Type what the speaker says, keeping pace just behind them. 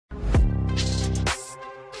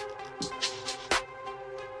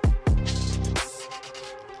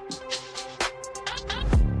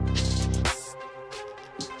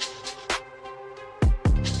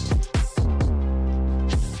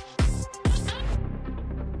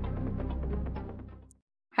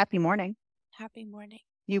Happy morning. Happy morning.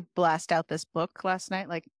 You blast out this book last night.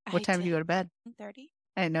 Like, what I time did you did. go to bed? 30.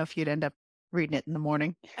 I didn't know if you'd end up reading it in the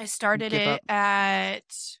morning. I started Give it up. at,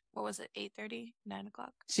 what was it, 8:30, 9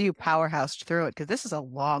 o'clock? So you powerhoused through it because this is a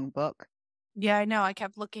long book. Yeah, I know. I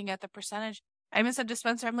kept looking at the percentage. I even said to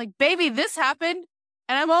Spencer, I'm like, baby, this happened.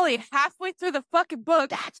 And I'm only halfway through the fucking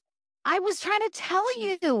book. I was trying to tell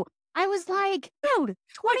you. I was like, dude, 25%.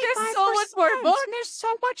 There's so much more book. There's so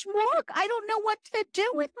much more. I don't know what to do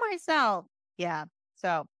with myself. Yeah.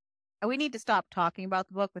 So we need to stop talking about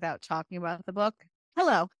the book without talking about the book.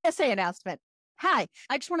 Hello. Essay announcement. Hi.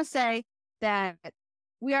 I just want to say that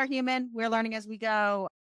we are human. We're learning as we go.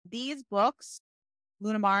 These books,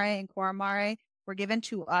 Lunamare and Koramare, were given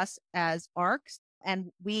to us as arcs, and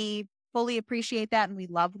we fully appreciate that and we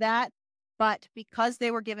love that. But because they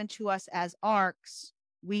were given to us as arcs,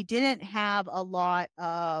 we didn't have a lot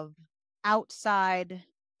of outside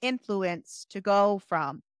influence to go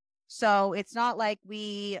from. So it's not like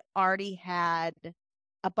we already had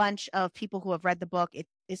a bunch of people who have read the book.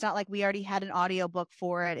 It's not like we already had an audiobook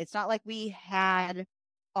for it. It's not like we had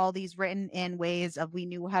all these written in ways of we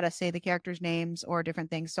knew how to say the characters' names or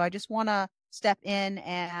different things. So I just want to step in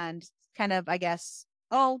and kind of, I guess,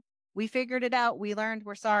 we figured it out. We learned,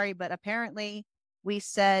 we're sorry, but apparently we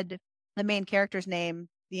said the main character's name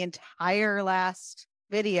the entire last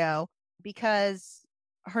video because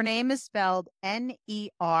her name is spelled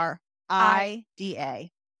Nerida.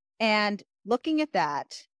 And looking at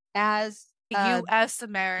that as U.S.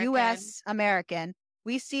 American,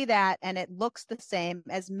 we see that and it looks the same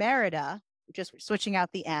as Merida, just switching out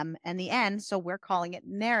the M and the N. So we're calling it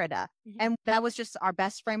Nerida. Mm-hmm. And that was just our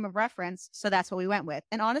best frame of reference. So that's what we went with.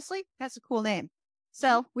 And honestly, that's a cool name.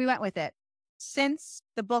 So we went with it. Since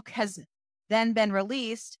the book has then been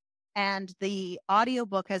released and the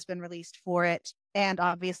audiobook has been released for it, and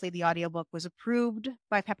obviously the audiobook was approved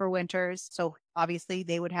by Pepper Winters, so obviously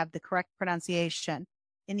they would have the correct pronunciation.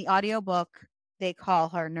 In the audiobook, they call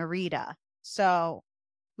her Nerida. So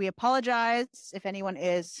we apologize if anyone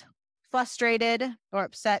is frustrated or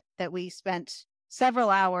upset that we spent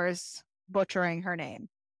several hours butchering her name.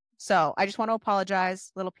 So I just want to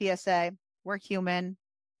apologize. Little PSA. We're human.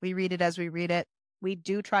 We read it as we read it. We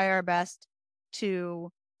do try our best to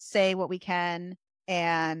say what we can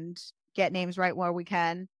and get names right where we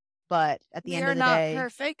can. But at the end of the day, we are not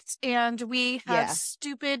perfect, and we have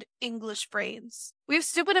stupid English brains. We have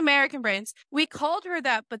stupid American brains. We called her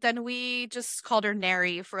that, but then we just called her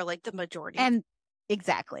Neri for like the majority. And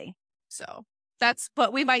exactly. So that's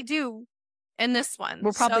what we might do in this one.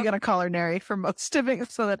 We're probably going to call her Neri for most of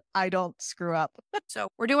it so that I don't screw up. So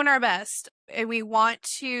we're doing our best, and we want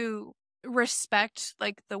to respect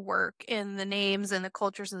like the work and the names and the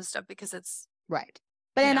cultures and stuff because it's right.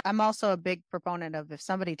 But then I'm also a big proponent of if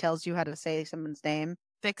somebody tells you how to say someone's name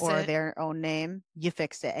or their own name, you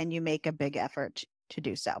fix it and you make a big effort to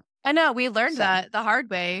do so. I know. We learned that the hard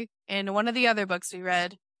way in one of the other books we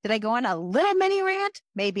read. Did I go on a little mini rant?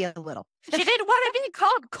 Maybe a little. She didn't want to be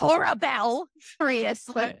called Cora Bell.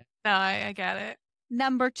 Seriously. No, I get it.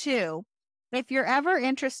 Number 2, if you're ever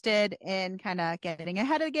interested in kind of getting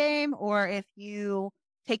ahead of the game, or if you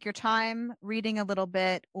take your time reading a little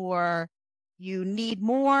bit, or you need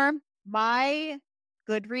more, my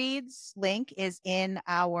Goodreads link is in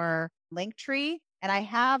our link tree, and I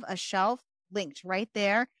have a shelf linked right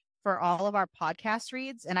there for all of our podcast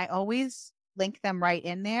reads, and I always link them right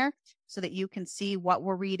in there so that you can see what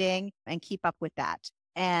we're reading and keep up with that.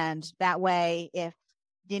 And that way, if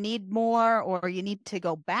you need more or you need to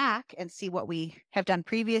go back and see what we have done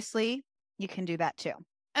previously, you can do that too.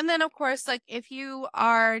 And then, of course, like if you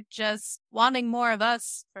are just wanting more of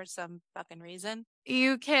us for some fucking reason,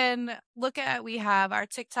 you can look at, we have our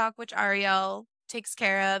TikTok, which Arielle takes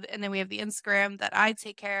care of. And then we have the Instagram that I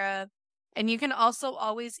take care of. And you can also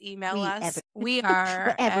always email us. We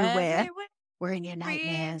are everywhere. We're in your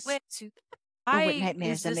nightmares. We're what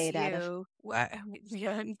nightmares are made out of.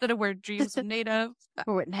 Instead of where dreams are made of.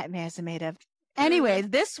 Or what nightmares are made of. Anyway,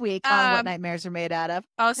 this week on What Nightmares Are Made Out Of.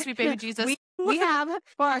 Oh, sweet baby Jesus. we have,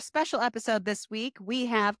 for our special episode this week, we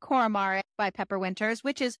have Koramare by Pepper Winters,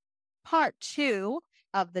 which is part 2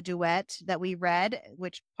 of the duet that we read,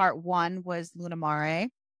 which part 1 was Lunamare.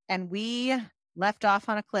 And we left off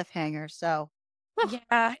on a cliffhanger. So,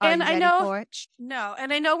 yeah. And I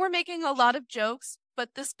know we're making a lot of jokes,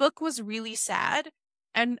 but this book was really sad.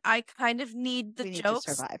 And I kind of need the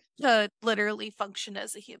jokes to literally function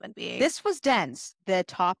as a human being. This was dense. The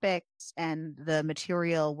topics and the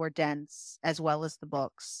material were dense, as well as the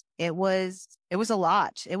books. It was a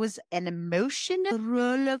lot. It was an emotional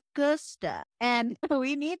roller coaster, and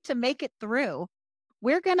we need to make it through.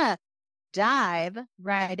 We're gonna dive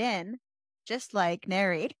right in, just like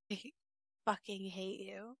Neri. I fucking hate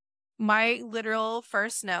you. My literal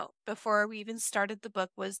first note before we even started the book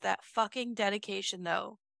was that fucking dedication,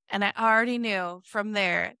 though. And I already knew from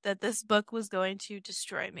there that this book was going to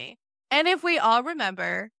destroy me. And if we all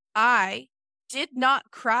remember, I did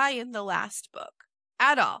not cry in the last book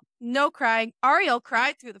at all. No crying. Arielle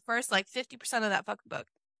cried through the first 50% of that fucking book.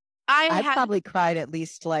 I probably cried at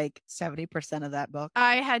least 70% of that book.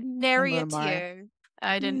 I had nary a tear.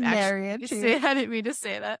 I didn't actually say. I didn't mean to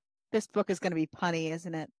say that. This book is going to be punny,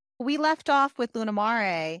 isn't it? We left off with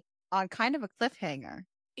Lunamare on kind of a cliffhanger.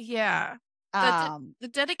 Yeah. The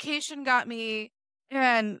dedication got me,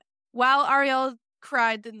 and while Arielle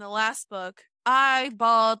cried in the last book, I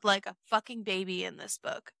bawled like a fucking baby in this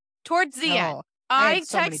book. Towards the end. I had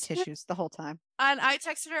so many tissues the whole time. And I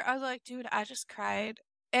texted her, I was like, dude, I just cried.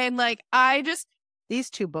 And these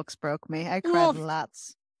 2 books broke me. I cried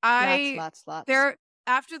lots. Lots.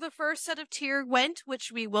 After the first set of tears went,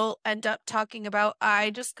 which we will end up talking about, I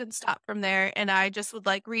just couldn't stop from there. And I just would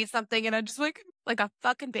read something and I just like a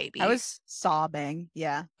fucking baby. I was sobbing.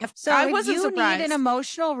 Yeah. So I wasn't if you surprised. Need an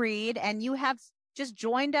emotional read and you have just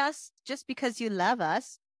joined us just because you love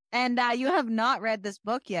us and you have not read this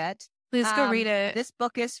book yet, please go read it. This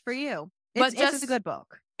book is for you. It's a good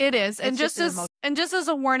book. It is. And just as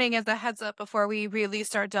a warning, as a heads up before we really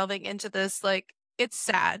start delving into this, it's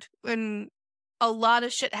sad when a lot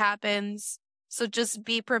of shit happens. So just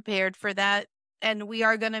be prepared for that. And we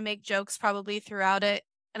are going to make jokes probably throughout it.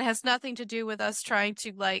 And it has nothing to do with us trying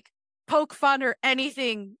to poke fun or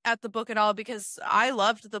anything at the book at all, because I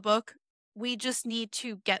loved the book. We just need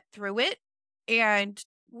to get through it. And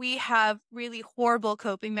we have really horrible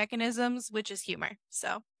coping mechanisms, which is humor.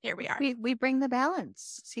 So here we are. We bring the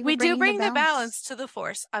balance. See, we do bring the balance to the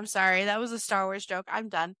Force. I'm sorry. That was a Star Wars joke. I'm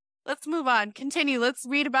done. Let's move on. Continue. Let's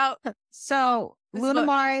read about. So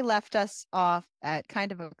Lunamare left us off at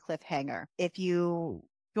kind of a cliffhanger. If you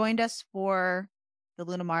joined us for the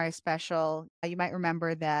Lunamare special, you might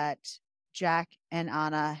remember that Jack and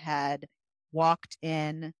Anna had walked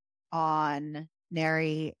in on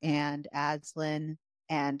Neri and Aslan,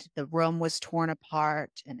 and the room was torn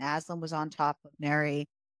apart, and Aslan was on top of Neri,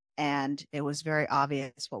 and it was very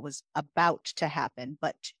obvious what was about to happen.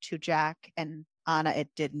 But to Jack and Anna, it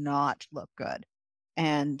did not look good.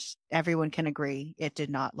 And everyone can agree it did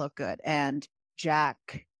not look good. And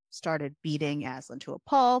Jack started beating Aslan to a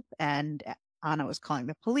pulp, and Anna was calling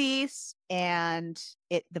the police. And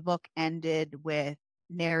the book ended with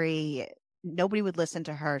Neri. Nobody would listen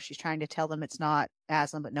to her. She's trying to tell them it's not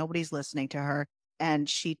Aslan, but nobody's listening to her. And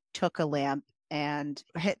she took a lamp and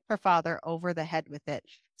hit her father over the head with it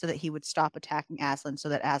so that he would stop attacking Aslan, so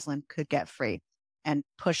that Aslan could get free, and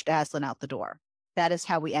pushed Aslan out the door. That is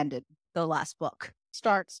how we ended the last book.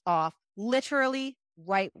 Starts off literally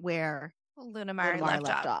right where Lunamare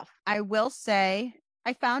left off. I will say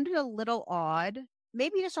I found it a little odd,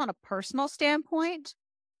 maybe just on a personal standpoint,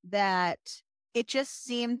 that it just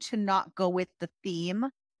seemed to not go with the theme,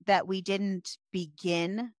 that we didn't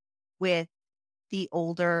begin with the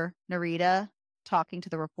older Narita talking to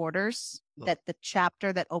the reporters, that the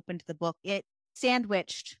chapter that opened the book, it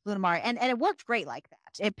sandwiched Lunamare, and it worked great like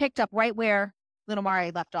that. It picked up right where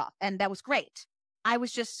Lunamare left off, and that was great. I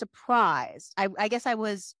was just surprised. I guess I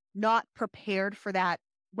was not prepared for that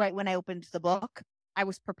right when I opened the book. I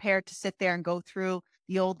was prepared to sit there and go through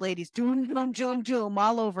the old lady's doom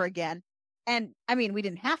all over again. And I mean, we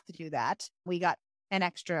didn't have to do that. We got an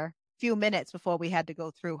extra few minutes before we had to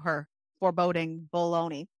go through her foreboding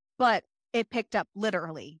baloney. But it picked up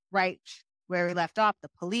literally right where we left off. The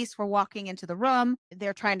police were walking into the room.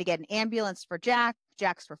 They're trying to get an ambulance for Jack.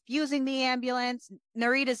 Jack's refusing the ambulance.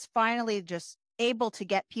 Narita's finally just able to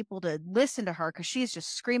get people to listen to her because she's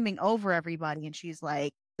just screaming over everybody. And she's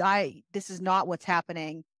like, this is not what's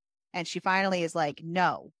happening. And she finally is like,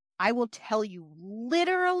 no, I will tell you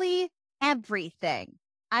literally everything.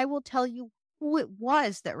 I will tell you who it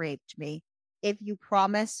was that raped me if you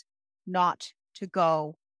promise not to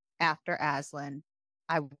go after Aslan.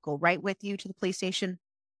 I will go right with you to the police station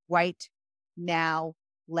right now.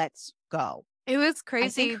 Let's go. It was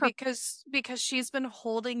crazy because she's been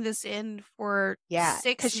holding this in for 6 months.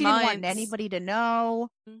 Because she didn't want anybody to know.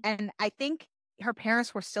 Mm-hmm. And I think her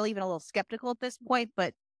parents were still even a little skeptical at this point,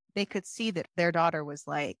 but they could see that their daughter was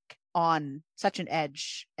on such an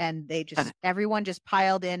edge, and they just everyone just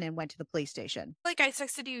piled in and went to the police station. I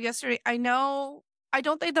texted you yesterday. I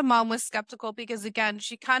don't think the mom was skeptical because, again,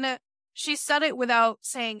 she said it without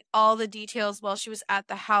saying all the details while she was at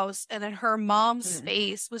the house, and then her mom's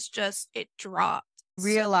face was just, it dropped.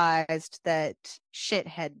 realized that shit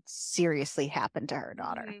had seriously happened to her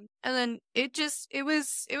daughter. And then it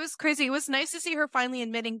was crazy. It was nice to see her finally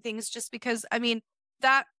admitting things, just because, I mean,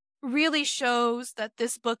 that really shows that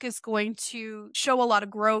this book is going to show a lot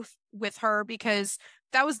of growth with her, because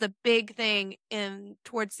that was the big thing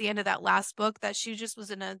towards the end of that last book, that she just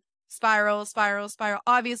was in a spiral.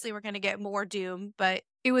 Obviously, we're going to get more doom, but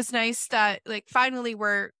it was nice that, like, finally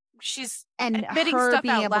she's admitting her stuff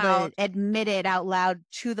being out able loud. to admit it out loud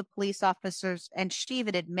to the police officers, and she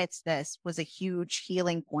even admits this, was a huge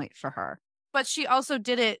healing point for her. But she also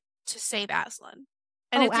did it to save Aslan.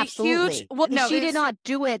 And it's absolutely. a huge... she did not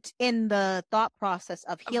do it in the thought process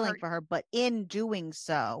of healing her. for her, but in doing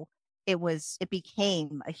so, it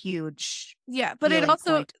became a huge... Yeah, but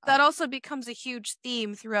that also becomes a huge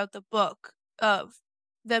theme throughout the book of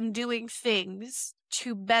them doing things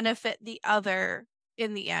to benefit the other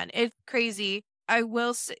in the end. It's crazy. I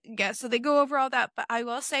will say, yeah, so they go over all that, but I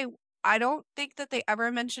will say, I don't think that they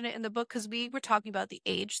ever mention it in the book, because we were talking about the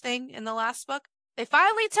age thing in the last book. They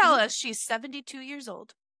finally tell us she's 72 years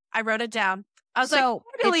old. I wrote it down. I was like,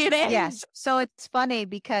 really it is? Yes. So it's funny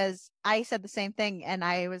because I said the same thing, and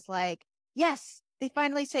I was like, yes, they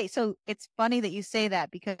finally say. So it's funny that you say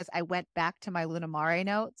that, because I went back to my Amare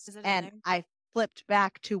notes and I flipped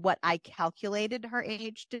back to what I calculated her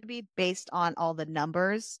age to be based on all the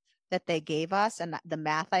numbers that they gave us and the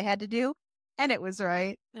math I had to do. And it was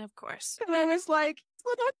right. Of course. And I was like,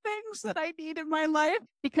 little things that I need in my life.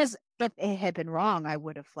 Because if it had been wrong, I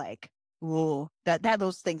would have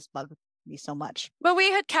those things bugged me so much. But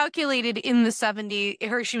we had calculated in the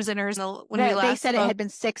 70s, she was in hers when we last They said spoke. It had been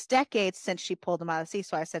 6 decades since she pulled them out of the sea.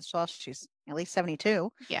 So I said, well, she's at least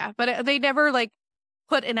 72. Yeah, but they never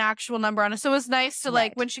put an actual number on it. So it was nice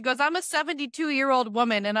to when she goes, I'm a 72-year-old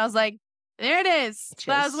woman. And I was like, there it is.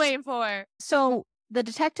 What I was waiting for. So the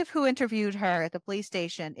detective who interviewed her at the police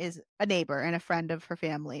station is a neighbor and a friend of her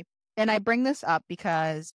family. And I bring this up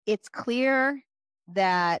because it's clear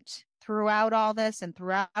that throughout all this and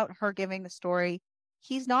throughout her giving the story,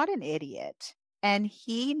 he's not an idiot. And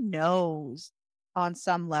he knows on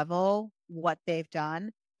some level what they've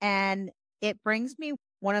done. And it brings me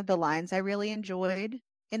one of the lines I really enjoyed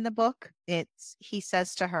in the book. He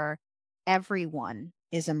says to her, everyone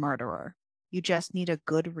is a murderer. You just need a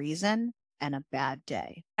good reason and a bad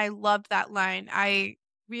day. I loved that line. It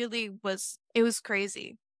was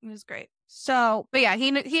crazy. It was great. So, but yeah,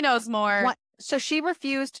 he knows more. So she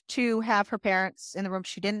refused to have her parents in the room.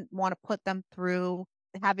 She didn't want to put them through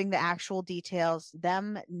having the actual details.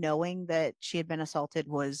 Them knowing that she had been assaulted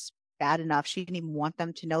was bad enough. She didn't even want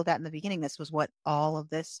them to know that in the beginning. This was what all of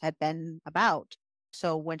this had been about.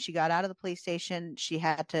 So when she got out of the police station, she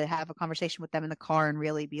had to have a conversation with them in the car and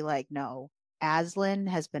really be like, no, Aslan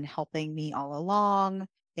has been helping me all along.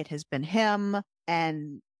 It has been him.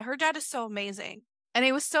 And her dad is so amazing. And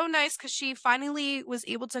it was so nice because she finally was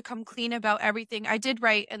able to come clean about everything. I did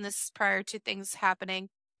write in this prior to things happening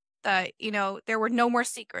that, there were no more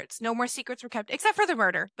secrets. No more secrets were kept except for the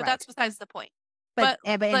murder. But that's besides the point. But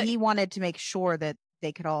he wanted to make sure that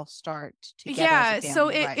they could all start together. Yeah, so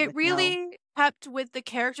it really kept with the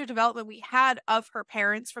character development we had of her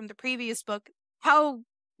parents from the previous book, how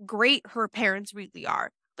great her parents really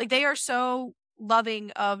are. They are so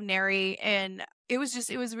loving of Neri, and it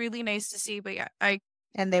was really nice to see. But yeah,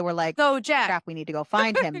 and they were like, "So Jack, crap, we need to go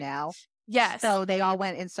find him now." Yes. So they all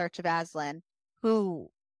went in search of Aslan.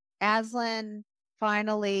 Aslan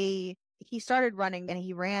finally, he started running, and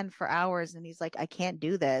he ran for hours, and he's like, I can't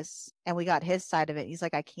do this. And we got his side of it. He's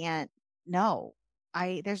like, I can't. No,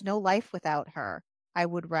 there's no life without her. I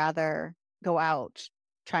would rather go out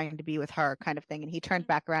trying to be with her, kind of thing. And he turned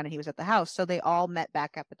back around and he was at the house. So they all met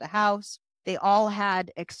back up at the house. They all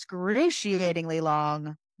had excruciatingly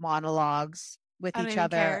long monologues with each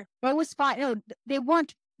other. Care. But it was fine. No, they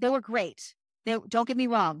were great. Don't get me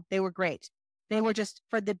wrong. They were great. They were just,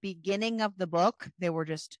 for the beginning of the book, they were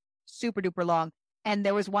just super duper long. And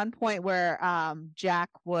there was one point where Jack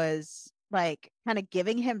was kind of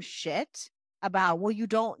giving him shit about, well, you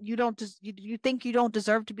think you don't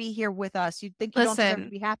deserve to be here with us. You think you don't deserve to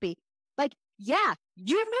be happy. Yeah,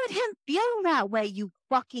 you made him feel that way, you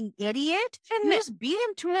fucking idiot. And you just beat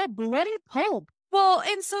him to a bloody pulp. Well,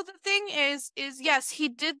 and so the thing is yes, he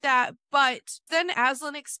did that, but then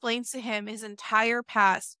Aslan explains to him his entire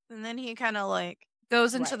past, and then he kind of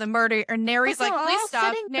goes into the murder, or Neri's like, please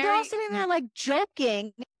stop. They're all sitting there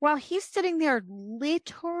joking, while he's sitting there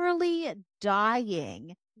literally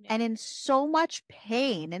dying and in so much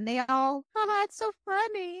pain, and they all, oh, it's so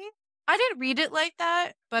funny. I didn't read it like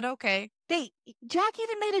that, but okay. Jack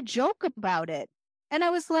even made a joke about it. And I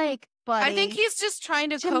was like, everybody. I think he's just trying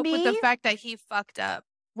to To cope with the me- fact that he fucked up.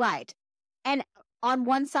 Right. And on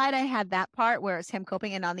one side, I had that part where it's him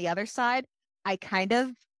coping, and on the other side, I kind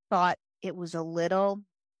of thought it was a little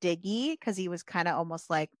diggy because he was kind of almost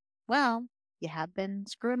like, well, you have been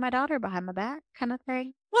screwing my daughter behind my back kind of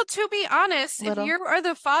thing. Well, to be honest, Little. if you are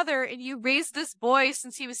the father and you raised this boy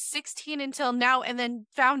since he was 16 until now and then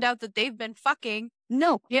found out that they've been fucking,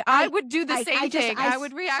 No, yeah, I would do the same thing. I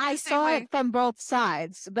would react I the same saw way. it from both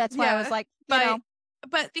sides. That's why I was like, you know.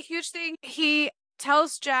 But the huge thing, he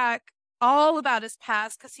tells Jack all about his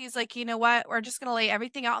past because he's like, you know what? We're just going to lay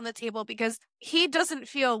everything out on the table because he doesn't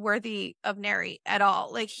feel worthy of Neri at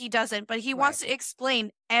all. Like, he doesn't, but he wants to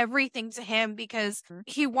explain everything to him because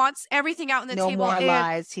he wants everything out on the table. No more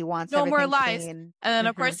lies. He wants no more lies. Clean. And then,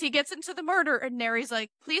 of course, he gets into the murder, and Neri's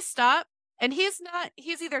like, please stop. And he's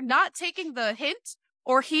either not taking the hint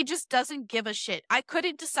or he just doesn't give a shit. I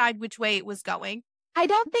couldn't decide which way it was going. I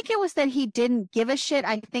don't think it was that he didn't give a shit.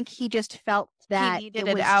 I think he just felt that it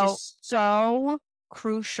was just so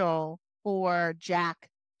crucial for Jack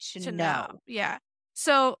to know. Yeah.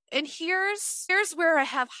 So, and here's where I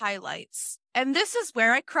have highlights. And this is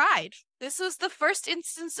where I cried. This was the first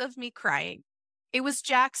instance of me crying. It was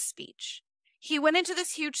Jack's speech. He went into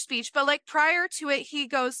this huge speech, but like prior to it, he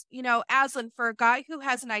goes, you know, Aslan, for a guy who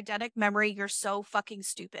has an eidetic memory, you're so fucking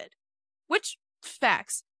stupid. Which,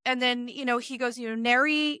 facts. And then, you know, he goes, you know,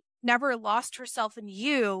 Neri never lost herself in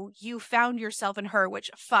you. You found yourself in her, which,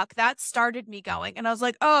 fuck, that started me going. And I was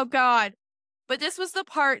like, oh, God. But this was the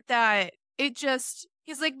part that it just,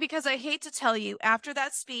 he's like, because I hate to tell you, after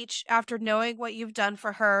that speech, after knowing what you've done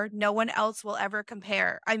for her, no one else will ever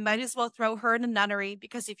compare. I might as well throw her in a nunnery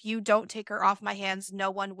because if you don't take her off my hands, no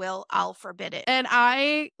one will. I'll forbid it. And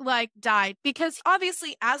I, like, died because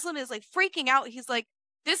obviously Aslan is, like, freaking out. He's like,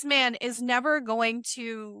 this man is never going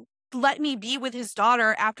to let me be with his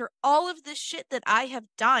daughter after all of this shit that I have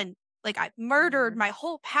done. Like, I've murdered. My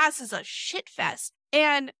whole past is a shit fest.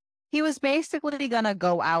 And he was basically going to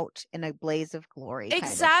go out in a blaze of glory.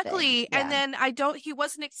 Exactly. Kind of and then he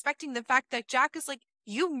wasn't expecting the fact that Jack is like,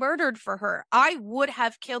 you murdered for her. I would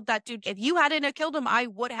have killed that dude. If you hadn't have killed him, I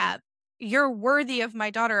would have. You're worthy of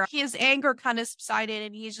my daughter. His anger kind of subsided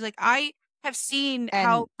and he's like, I have seen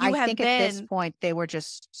how you have been. I think at this point they were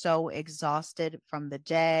just so exhausted from the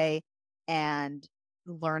day and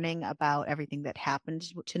learning about everything that happened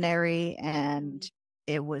to Neri, and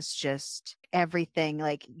it was just everything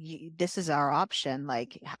like, this is our option.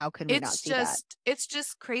 Like, how can we not see that? It's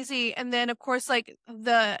just crazy. And then, of course, like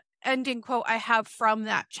the ending quote I have from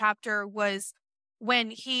that chapter was when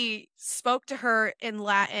he spoke to her in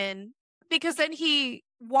Latin, because then he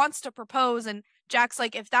wants to propose and Jack's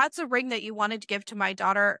like, if that's a ring that you wanted to give to my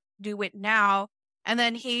daughter, do it now. And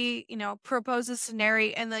then he, you know, proposes to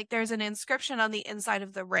Neri and like there's an inscription on the inside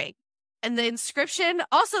of the ring. And the inscription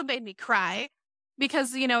also made me cry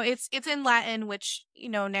because, you know, it's in Latin, which, you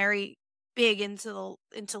know, Neri big into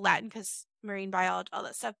Latin because marine biology, all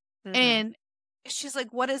that stuff. And she's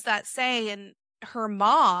like, what does that say? And her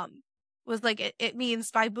mom was like, it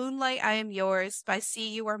means by moonlight, I am yours. By sea,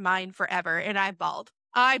 you are mine forever. And I bawled.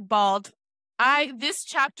 This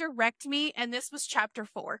chapter wrecked me, and this was chapter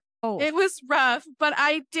 4. Oh. It was rough, but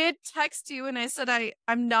I did text you and I said,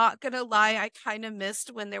 I'm not gonna lie, I kind of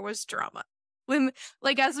missed when there was drama. When,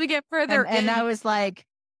 like, as we get further and I was like,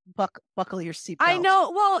 buckle your seatbelt. I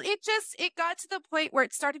know. Well, it got to the point where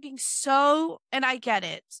it started being so, and I get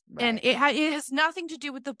it. Right. And it has nothing to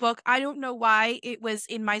do with the book. I don't know why it was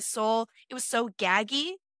in my soul. It was so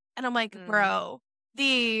gaggy. And I'm like, bro,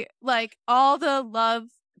 all the love.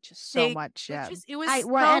 Just so much, yeah. It was so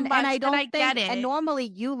much, and I don't think, get it. And normally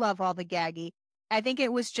you love all the gaggy. I think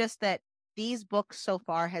it was just that these books so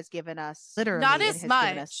far has given us literally not as much.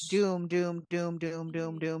 Given us doom,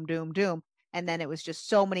 and then it was just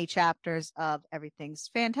so many chapters of everything's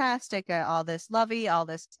fantastic, all this lovey, all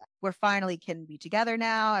this. We're finally can be together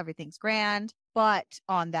now. Everything's grand. But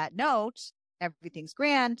on that note, everything's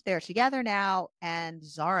grand. They're together now, and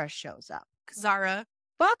Zara shows up. Zara,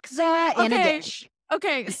 fuck Zara in a dish.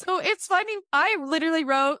 Okay, so it's funny. I literally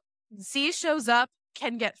wrote, Z shows up,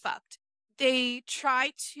 can get fucked. They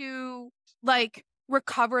try to, like,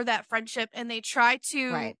 recover that friendship, and they try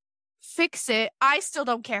to fix it. I still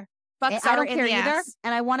don't care. Fuck Zara, I don't care either. Ass.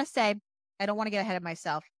 And I want to say, I don't want to get ahead of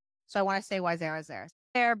myself. So I want to say why Zara's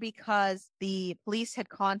there. Because the police had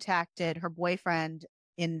contacted her boyfriend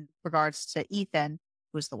in regards to Ethan,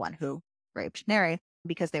 who was the one who raped Neri,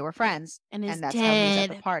 because they were friends, and that's dead. How he's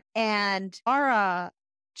at the party. And Zara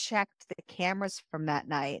checked the cameras from that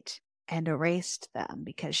night and erased them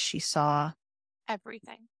because she saw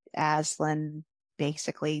everything. Aslan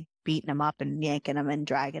basically beating him up and yanking him and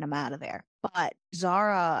dragging him out of there. But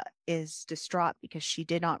Zara is distraught because she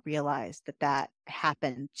did not realize that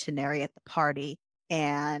happened to Neri at the party.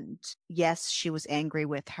 And yes, she was angry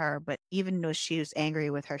with her, but even though she was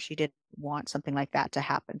angry with her, she didn't want something like that to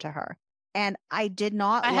happen to her. And I did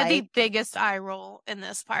not I had the biggest eye roll in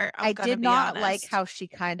this part. I did not like how she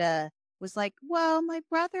kind of was like, well, my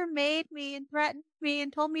brother made me and threatened me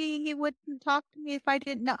and told me he wouldn't talk to me if I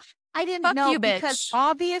didn't know. I didn't Fuck know you, because bitch.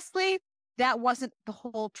 obviously that wasn't the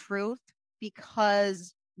whole truth,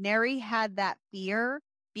 because Neri had that fear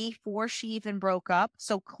before she even broke up.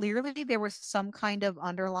 So clearly there was some kind of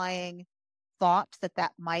underlying thought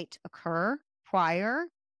that might occur prior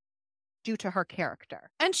due to her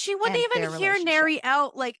character. And she wouldn't even hear Neri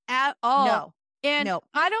out like at all. No. And no.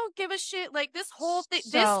 I don't give a shit. Like this whole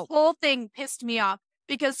thing pissed me off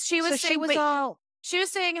because she was saying she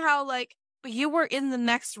was saying how like you were in the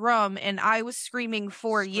next room and I was screaming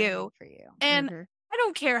for you. And I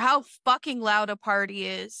don't care how fucking loud a party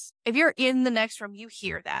is. If you're in the next room, you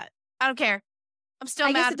hear that. I don't care. I'm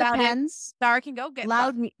still mad about it. Zara can go get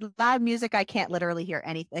loud music. I can't literally hear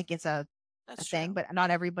anything. It's a thing, but not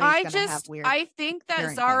everybody's going to have weird. I think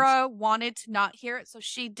that Zara wanted to not hear it, so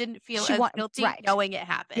she didn't feel as guilty knowing it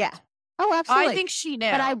happened. Yeah. Oh, absolutely. I think she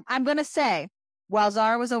knew. But I'm going to say, while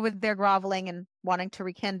Zara was over there groveling and wanting to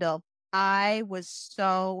rekindle, I was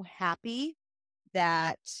so happy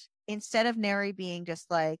that instead of Neri being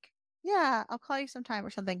just like, yeah, I'll call you sometime or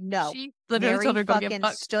something. No, she literally told her to go get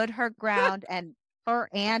fucked. Stood her ground, and her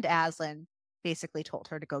and Aslan basically told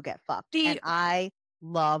her to go get fucked. And I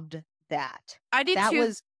loved that. I did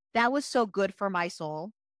too. That was so good for my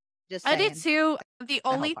soul. Just saying. I did too. The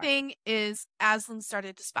only thing is Aslan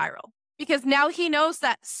started to spiral because now he knows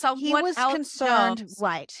that someone else concerned, knows.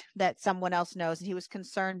 Right, that someone else knows, and he was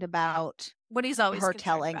concerned about what he's always her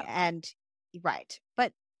telling about. And right,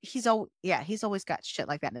 but he's always got shit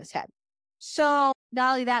like that in his head. So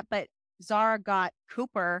not only that, but Zara got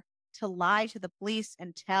Cooper to lie to the police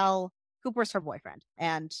and tell Cooper's her boyfriend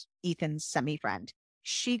and Ethan's semi-friend.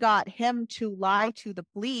 She got him to lie to the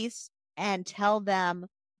police and tell them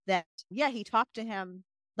that, yeah, he talked to him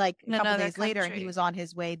like a couple days later and he was on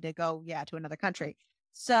his way to go, to another country.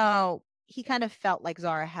 So he kind of felt like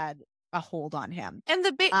Zara had a hold on him. And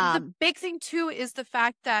the big thing too is the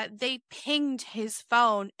fact that they pinged his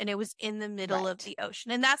phone and it was in the middle of the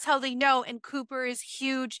ocean. And that's how they know. And Cooper is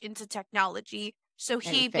huge into technology. So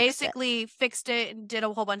he basically fixed it and did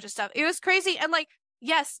a whole bunch of stuff. It was crazy. And like,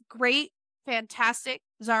 yes, great. Fantastic.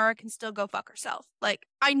 Zara can still go fuck herself. Like,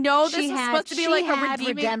 I know this is supposed to be like a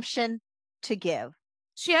redemption to give.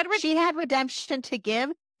 She had redemption to give.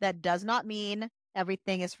 That does not mean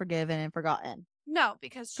everything is forgiven and forgotten. No,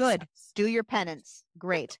 because good. Do your penance.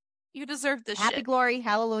 Great. You deserve this Happy shit. Glory.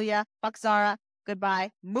 Hallelujah. Fuck Zara. Goodbye.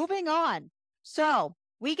 Moving on. So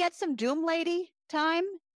we get some Doom Lady time,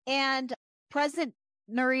 and President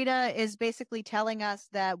Narita is basically telling us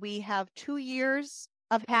that we have 2 years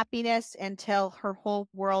of happiness until her whole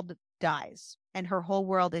world dies and her whole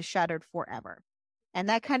world is shattered forever. And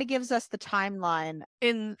that kind of gives us the timeline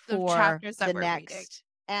in the chapters that we're next reading.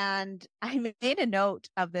 And I made a note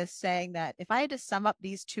of this saying that if I had to sum up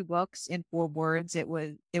these 2 books in 4 words, it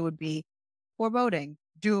would be foreboding,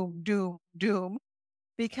 doom, doom, doom.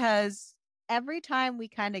 Because every time we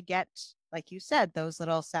kind of get, like you said, those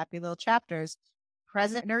little sappy little chapters,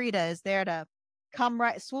 President Narita is there to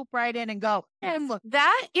swoop right in and go. And look,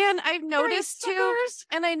 that, and I've noticed too,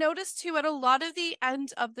 and I noticed too at a lot of the end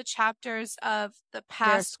of the chapters of the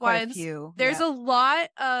past ones, there's a lot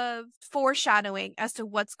of foreshadowing as to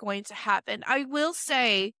what's going to happen. I will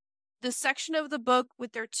say the section of the book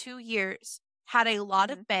with their 2 years had a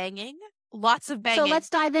lot of banging. Lots of banging. So let's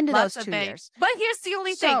dive into those 2 years. But here's the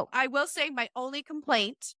only thing. I will say my only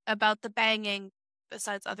complaint about the banging,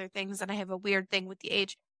 besides other things, and I have a weird thing with the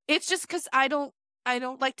age, it's just because I don't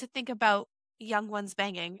like to think about young ones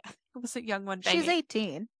banging. What was it, young one banging? She's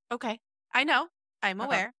 18. Okay. I know. I'm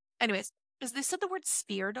aware. Anyways, because they said the word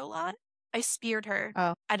speared a lot. I speared her.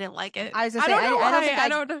 Oh. I didn't like it. I was going to say, I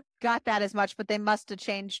don't think I got that as much, but they must have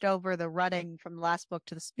changed over the rutting from the last book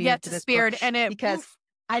to the speared. Yeah, to this speared. And it, because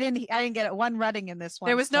I didn't get one rutting in this one.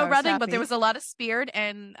 There was no rutting, but there was a lot of speared,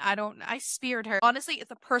 and I speared her. Honestly,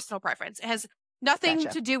 it's a personal preference. It has nothing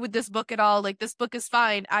to do with this book at all. Like, this book is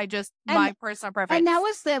fine. My personal preference. And that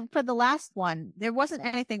was for the last one. There wasn't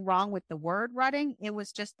anything wrong with the word rutting. It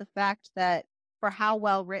was just the fact that for how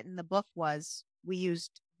well written the book was, we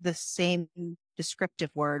used the same descriptive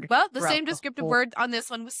word. Well, the same descriptive word on this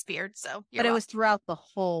one was speared. So, but it was throughout the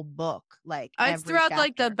whole book. Like, it's throughout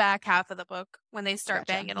like the back half of the book when they start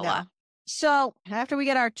banging a lot. So after we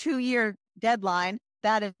get our 2 year deadline,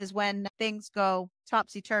 that is when things go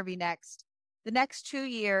topsy-turvy next. The next 2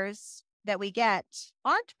 years that we get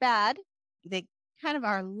aren't bad. They kind of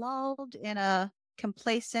are lulled in a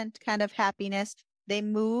complacent kind of happiness. They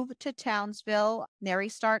move to Townsville. Neri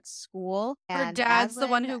starts school. Her And dad's the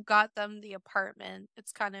one Aslan, who got them the apartment.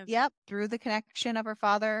 It's kind of... Yep, through the connection of her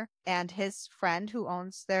father and his friend who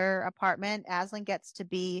owns their apartment, Aslan gets to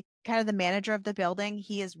be kind of the manager of the building.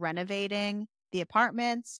 He is renovating the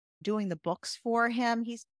apartments, doing the books for him.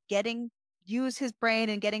 He's use his brain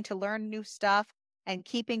and getting to learn new stuff and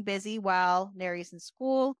keeping busy while Neri's in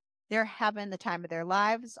school. They're having the time of their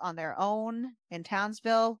lives on their own in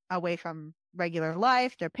Townsville, away from regular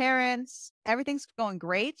life, their parents. Everything's going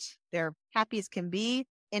great. They're happy as can be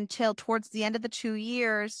until towards the end of the 2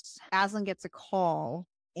 years, Aslan gets a call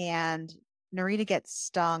and Narita gets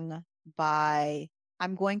stung by,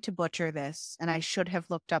 I'm going to butcher this, and I should have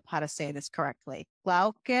looked up how to say this correctly.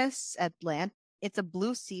 Glaucus atlant. It's a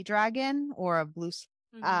blue sea dragon or a blue,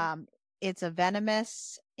 it's a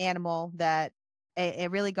venomous animal that it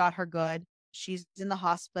really got her good. She's in the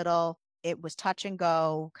hospital. It was touch and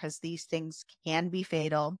go because these things can be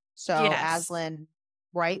fatal. So Yes. Aslan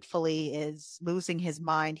rightfully is losing his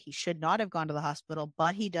mind. He should not have gone to the hospital,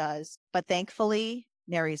 but he does. But thankfully,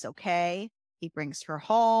 Neri's okay. He brings her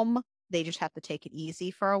home. They just have to take it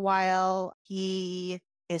easy for a while. He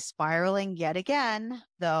is spiraling yet again,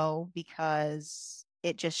 though, because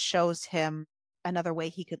it just shows him another way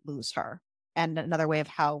he could lose her and another way of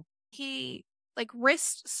how he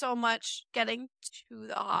risked so much getting to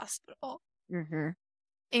the hospital.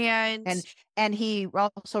 And he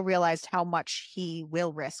also realized how much he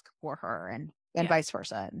will risk for her and vice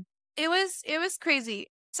versa. And it was crazy.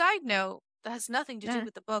 Side note that has nothing to do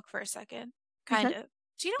with the book for a second. Kind of.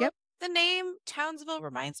 Do you know what the name Townsville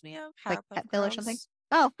reminds me of? Like Petville or something?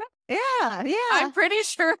 Oh, yeah. I'm pretty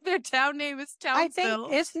sure their town name is Townsville. I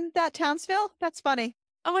think, isn't that Townsville? That's funny.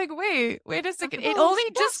 I'm like, wait a second.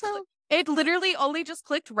 It literally only just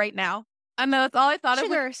clicked right now. And that's all I thought of.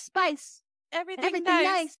 Sugar, spice. Everything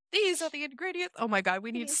nice. These are the ingredients. Oh my God,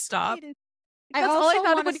 we need to stop. I also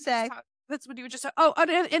want to say that's what you would just say. Oh,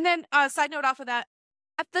 and then side note off of that.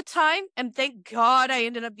 At the time, and thank God I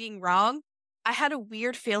ended up being wrong, I had a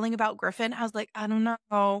weird feeling about Griffin. I was like, I don't know.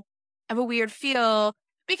 I have a weird feel.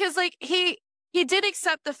 Because he did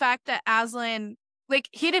accept the fact that Aslan,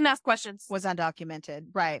 he didn't ask questions. Was undocumented.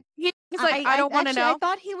 Right. He's like, I don't want to know. I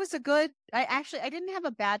thought he was a good, I didn't have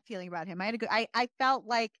a bad feeling about him. I felt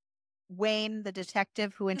like Wayne, the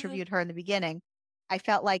detective who interviewed her in the beginning, I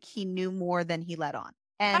felt like he knew more than he let on.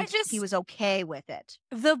 And he was okay with it.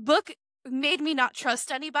 The book made me not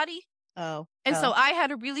trust anybody. So I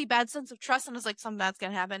had a really bad sense of trust, and I was like, something bad's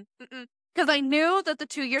going to happen. Because I knew that the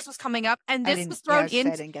 2 years was coming up, and this was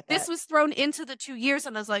thrown into the 2 years,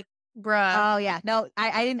 and I was like, bruh. Oh yeah, no,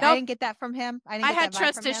 I didn't get that from him. I had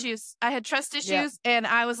trust issues. I had trust issues, and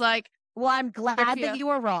I was like, well, I'm glad that you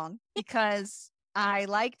were wrong because I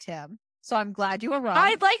liked him. So I'm glad you were wrong.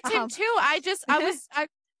 I liked him too.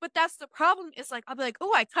 But that's the problem. Is I'll be like,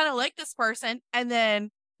 oh, I kind of like this person, and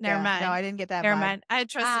then never mind. No, I didn't get that. Never mind. I had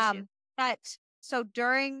trust issues. But so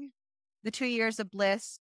during the 2 years of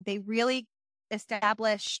bliss, they really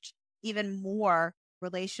established even more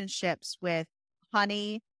relationships with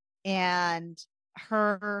Honey and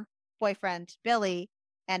her boyfriend Billy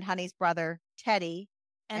and Honey's brother Teddy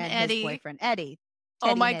and Eddie. His boyfriend Eddie.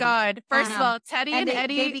 Oh my God. First of all, Teddy and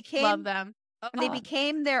Eddie, love them. And they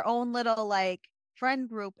became their own little friend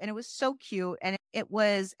group, and it was so cute. And it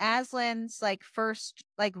was Aslan's first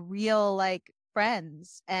real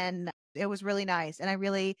friends, and it was really nice. And I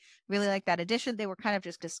really, really liked that addition. They were kind of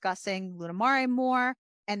just discussing Lunamare more,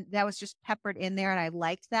 and that was just peppered in there, and I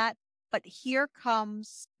liked that. But here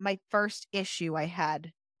comes my first issue I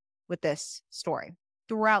had with this story.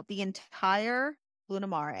 Throughout the entire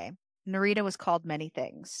Lunamare, Narita was called many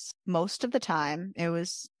things. Most of the time, it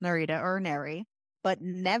was Narita or Neri, but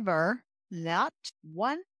never, not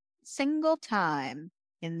one single time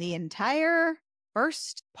in the entire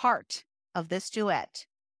first part of this duet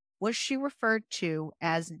was she referred to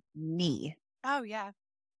as Ni. Oh, yeah.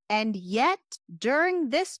 And yet,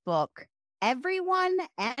 during this book, everyone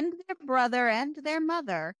and their brother and their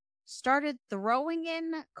mother started throwing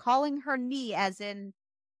in calling her Ni as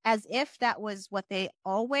if that was what they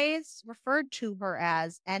always referred to her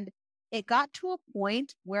as. And it got to a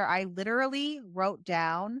point where I literally wrote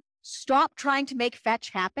down, stop trying to make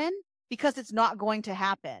fetch happen because it's not going to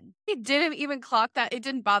happen. He didn't even clock that. It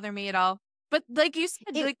didn't bother me at all. But like you said,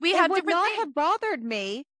 it would not have bothered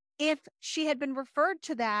me if she had been referred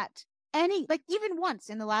to that even once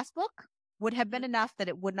in the last book would have been enough that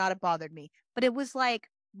it would not have bothered me. But it was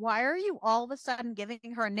why are you all of a sudden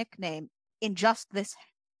giving her a nickname in just this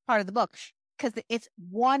part of the book? Because it's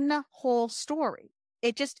one whole story.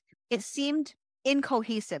 It seemed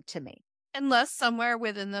incohesive to me. Unless somewhere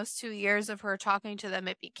within those 2 years of her talking to them,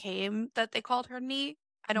 it became that they called her Nee.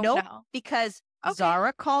 I don't know. Because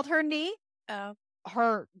Zara called her Nee. Oh.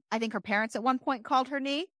 I think her parents at one point called her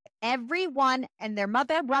Nee. Everyone and their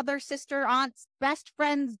mother, brother, sister, aunts, best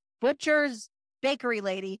friends, butchers, bakery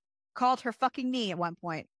lady called her fucking Nee at one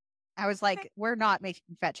point. I was like, we're not making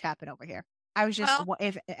fetch happen over here. I was just,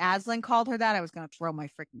 if Aslan called her that, I was going to throw my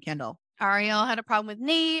freaking Kindle. Arielle had a problem with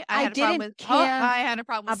Nee. I had a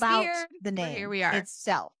problem with about Spear. The name here we are.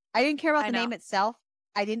 itself. I didn't care about the name itself.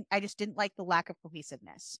 I just didn't like the lack of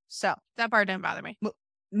cohesiveness. So that part didn't bother me.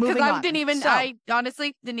 Moving on. I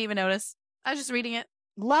honestly didn't even notice. I was just reading it.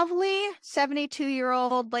 Lovely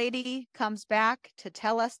 72-year-old lady comes back to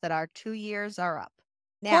tell us that our 2 years are up.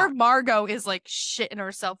 Now, poor Margot is like shitting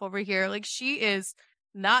herself over here. Like, she is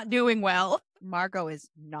not doing well. Margot is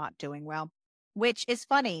not doing well, which is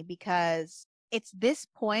funny because it's this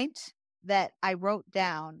point that I wrote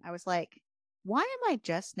down. I was like, why am I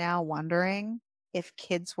just now wondering if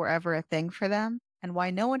kids were ever a thing for them and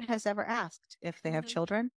why no one has ever asked if they have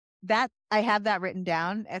children? That I have that written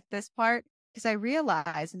down at this part because I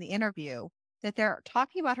realized in the interview that they're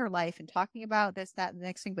talking about her life and talking about this, that, and the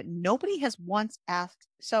next thing, but nobody has once asked.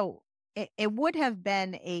 So it would have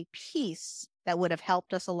been a piece that would have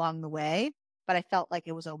helped us along the way, but I felt like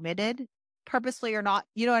it was omitted purposely or not.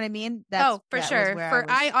 You know what I mean? For sure.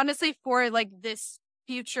 I honestly, for like this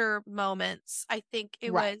future moments, I think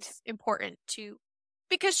it was important to,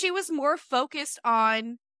 because she was more focused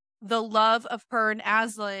on the love of her and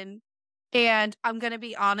Aslan. And I'm going to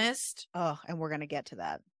be honest. Oh, and we're going to get to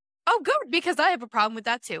that. Oh, good, because I have a problem with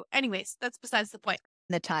that too. Anyways, that's besides the point.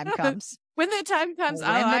 When the time comes. When the time comes.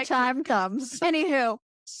 Time comes. Anywho,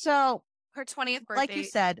 so her 20th birthday. Like you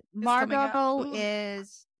said, Margot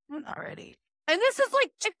is already. And this is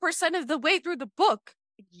like 6% of the way through the book.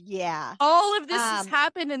 Yeah. All of this has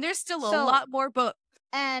happened and there's still a lot more books.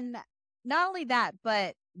 And not only that,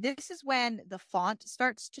 but this is when the font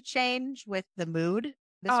starts to change with the mood.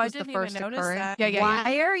 This was the first occurrence.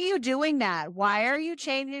 Why are you doing that? Why are you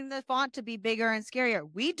changing the font to be bigger and scarier?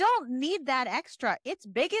 We don't need that extra. It's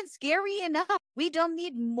big and scary enough. We don't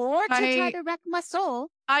need more to try to wreck my soul.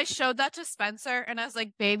 I showed that to Spencer and I was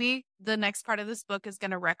like, baby, the next part of this book is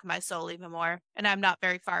going to wreck my soul even more. And I'm not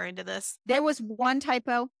very far into this. There was one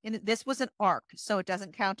typo. This was an arc, so it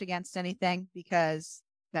doesn't count against anything because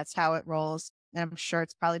that's how it rolls. And I'm sure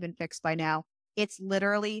it's probably been fixed by now. It's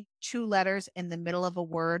literally 2 letters in the middle of a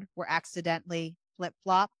word were accidentally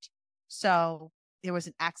flip-flopped. So there was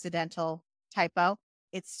an accidental typo.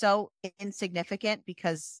 It's so insignificant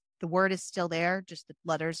because the word is still there, just the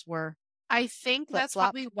letters were I think that's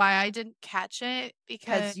probably why I didn't catch it,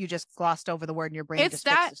 because you just glossed over the word and your brain just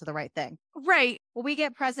fixed it to the right thing. Right. Well, we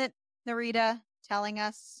get present Narita telling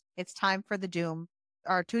us it's time for the doom.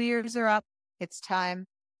 Our 2 years are up. It's time.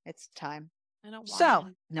 It's time. I don't want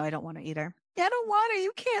it. No, I don't want to either. I don't want it.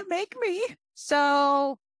 You can't make me.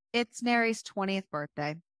 So it's Neri's 20th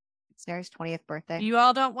birthday. It's Neri's 20th birthday. You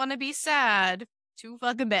all don't want to be sad. Too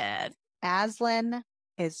fucking bad. Aslan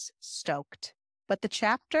is stoked. But the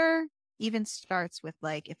chapter even starts with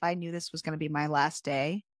like, if I knew this was going to be my last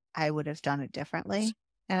day, I would have done it differently.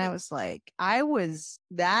 And I was like, I was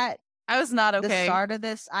not okay. The start of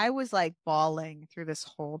this, I was like bawling through this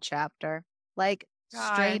whole chapter. Like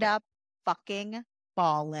straight up fucking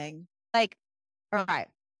bawling. Like, all right,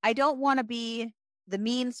 I don't want to be the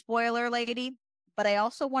mean spoiler lady, but I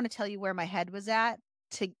also want to tell you where my head was at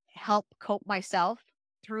to help cope myself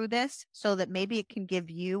through this so that maybe it can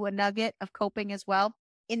give you a nugget of coping as well.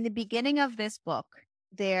 In the beginning of this book,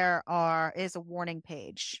 there is a warning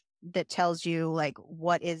page that tells you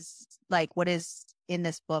what is in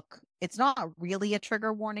this book. It's not really a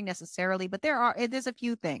trigger warning necessarily, but there's a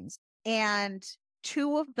few things. And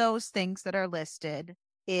 2 of those things that are listed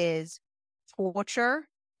is torture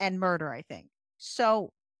and murder, I think.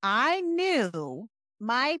 So I knew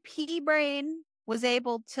my pea brain was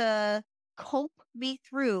able to cope me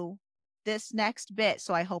through this next bit.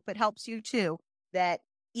 So I hope it helps you too, that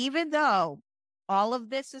even though all of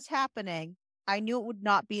this is happening, I knew it would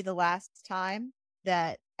not be the last time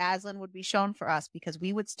that Aslan would be shown for us, because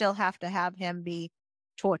we would still have to have him be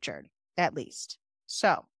tortured, at least.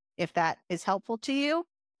 So if that is helpful to you,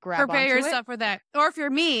 prepare yourself for that. Or if you're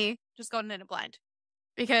me, just go in it blind.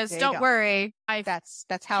 Because don't worry. That's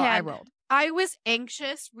how I rolled. I was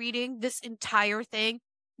anxious reading this entire thing.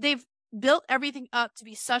 They've built everything up to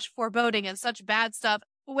be such foreboding and such bad stuff.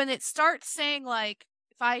 When it starts saying like,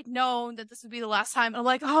 if I'd known that this would be the last time. I'm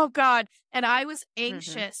like, oh God. And I was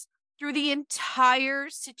anxious through the entire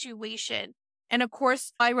situation. And of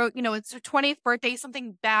course, I wrote, it's her 20th birthday.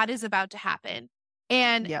 Something bad is about to happen.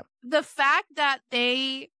 And the fact that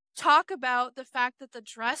they talk about the fact that the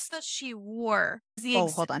dress that she wore.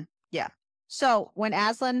 Hold on. Yeah. So when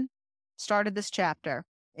Aslan started this chapter,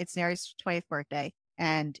 it's Neri's 20th birthday,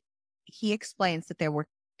 and he explains that there were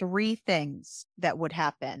 3 things that would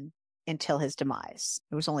happen until his demise.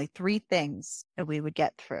 There was only 3 things that we would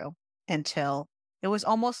get through until it was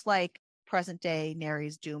almost like present day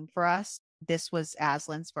Neri's doom for us. This was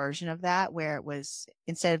Aslan's version of that, where it was,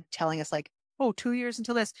 instead of telling us like, 2 years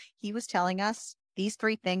until this, he was telling us these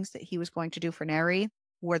 3 things that he was going to do for Neri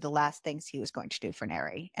were the last things he was going to do for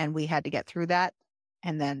Neri. And we had to get through that,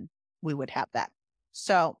 and then we would have that.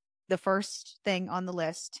 So the first thing on the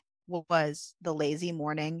list was the lazy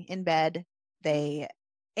morning in bed. They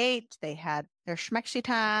ate, they had their schmexy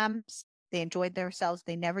times, they enjoyed themselves.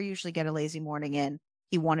 They never usually get a lazy morning in.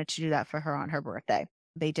 He wanted to do that for her on her birthday.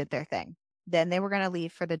 They did their thing. Then they were going to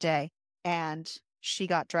leave for the day, and she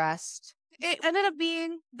got dressed. It ended up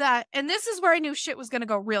being that, and this is where I knew shit was going to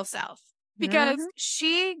go real south, because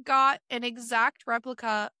she got an exact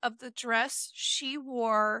replica of the dress she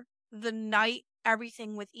wore the night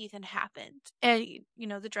everything with Ethan happened. And,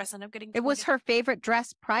 the dress ended up getting... It was her favorite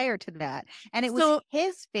dress prior to that. And it was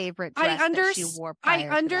his favorite dress that she wore prior to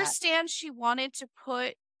that. I understand she wanted to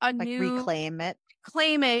put a new...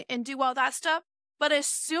 Reclaim it and do all that stuff. But as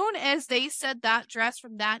soon as they said that dress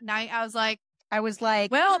from that night, I was like,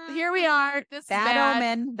 well, here we are. This bad is bad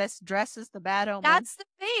omen. This dress is the bad omen. That's the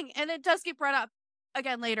thing. And it does get brought up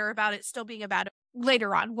again later about it still being a bad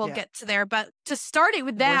later on. We'll get to there. But to start it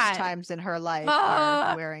with that. Worst times in her life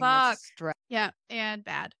are wearing this dress. Yeah, and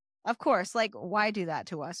bad. Of course. Like, why do that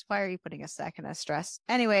to us? Why are you putting us back in a stress?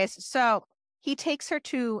 Anyways, so he takes her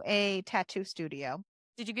to a tattoo studio.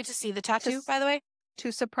 Did you get to see the tattoo, by the way?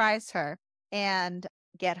 To surprise her and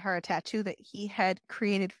get her a tattoo that he had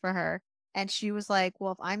created for her. And she was like,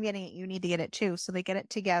 well, if I'm getting it, you need to get it too. So they get it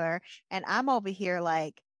together. And I'm over here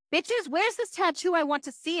like, bitches, where's this tattoo? I want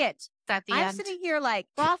to see it. At the I'm end. sitting here like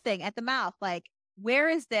frothing at the mouth. Like, where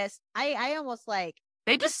is this? I almost like.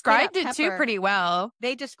 They described it too pretty well.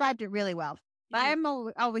 They described it really well. But I'm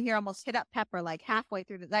over here almost hit up Pepper like halfway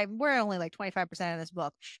through this. We're only like 25% of this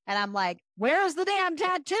book. And I'm like, where's the damn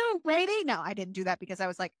tattoo, lady? No, I didn't do that because I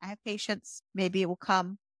was like, I have patience. Maybe it will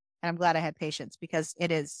come. And I'm glad I had patience because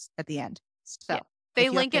it is at the end. So they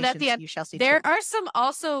link it at the end. You shall see. There are some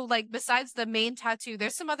also like besides the main tattoo,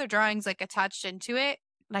 there's some other drawings like attached into it.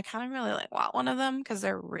 And I kind of really like want one of them because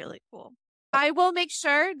they're really cool. I will make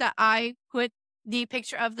sure that I put the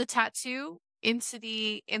picture of the tattoo into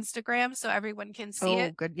the Instagram so everyone can see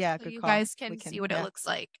it. Good. Yeah, so good you call. guys can see what it looks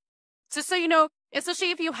like. Just so you know,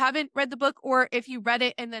 especially if you haven't read the book or if you read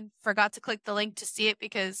it and then forgot to click the link to see it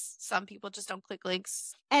because some people just don't click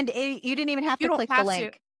links. And you didn't even have to click the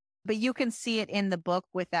link, but you can see it in the book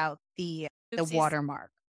without the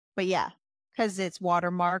watermark. But yeah, because it's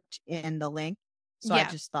watermarked in the link. So I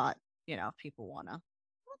just thought, if people want to.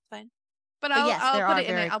 That's fine. But I'll put it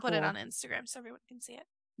in it. I'll put it on Instagram so everyone can see it.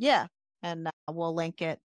 Yeah. And we'll link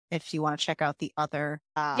it if you want to check out the other.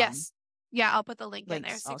 Yes. Yeah, I'll put the link in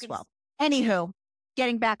there. So as well. Anywho,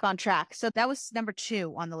 getting back on track. So that was number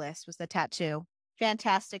 2 on the list was the tattoo.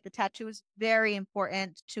 Fantastic. The tattoo is very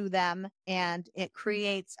important to them and it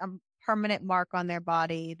creates a permanent mark on their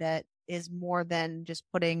body that is more than just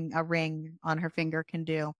putting a ring on her finger can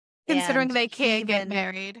do. Considering they can't get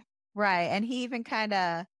married. Right. And he even kind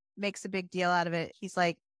of makes a big deal out of it. He's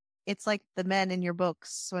like, it's like the men in your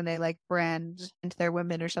books when they like brand into their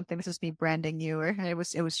women or something. This is me branding you. Or it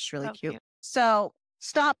was just really cute. So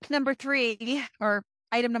stop number 3 or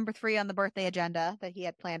item number 3 on the birthday agenda that he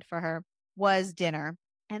had planned for her was dinner.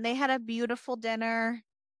 And they had a beautiful dinner.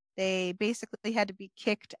 They basically had to be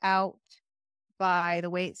kicked out by the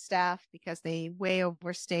wait staff because they way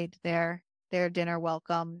overstayed their dinner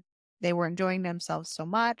welcome. They were enjoying themselves so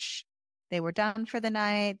much. They were done for the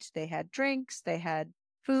night. They had drinks. They had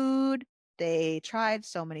food. They tried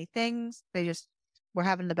so many things. They just were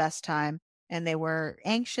having the best time. And they were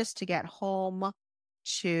anxious to get home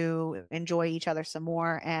to enjoy each other some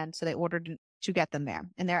more. And so they ordered to get them there.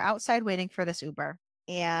 And they're outside waiting for this Uber.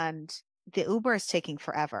 And the Uber is taking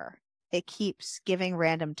forever. It keeps giving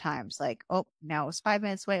random times like, oh, now it's 5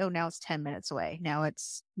 minutes away. Oh, now it's 10 minutes away. Now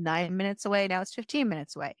it's 9 minutes away. Now it's 15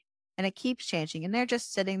 minutes away. And it keeps changing. And they're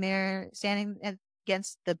just sitting there, standing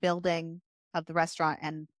against the building of the restaurant.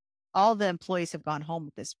 And all the employees have gone home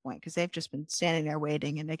at this point because they've just been standing there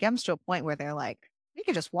waiting. And it comes to a point where they're like, we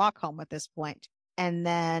could just walk home at this point. And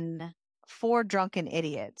then 4 drunken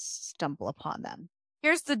idiots stumble upon them.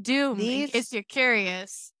 Here's the doom. In case you're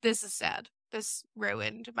curious, this is sad. This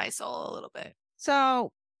ruined my soul a little bit.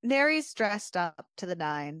 So Neri's dressed up to the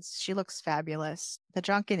nines. She looks fabulous. The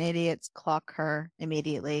drunken idiots clock her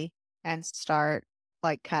immediately and start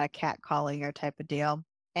like kind of catcalling her type of deal.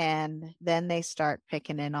 And then they start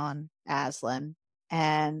picking in on Aslan.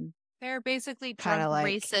 And they're basically drunk, like,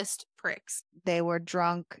 racist pricks. They were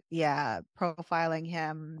drunk, profiling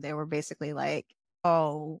him. They were basically like,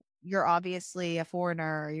 oh, you're obviously a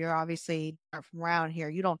foreigner. You're obviously not from around here.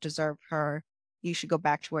 You don't deserve her. You should go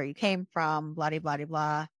back to where you came from, blah, blah, blah,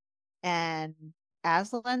 blah. And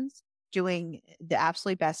Aslan's doing the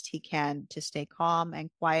absolute best he can to stay calm and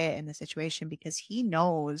quiet in the situation because he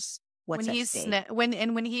knows what's at stake.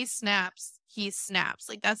 When he snaps, he snaps.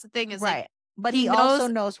 Like, that's the thing is, right. Like, but he also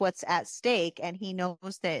knows what's at stake, and he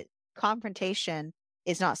knows that confrontation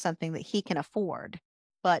is not something that he can afford.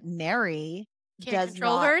 But Neri does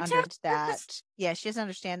not understand that. Yeah, she doesn't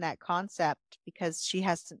understand that concept because she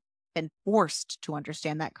hasn't been forced to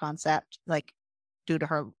understand that concept, like, due to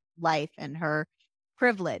her life and her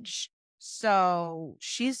privilege. So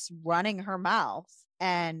she's running her mouth.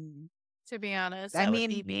 And to be honest, that would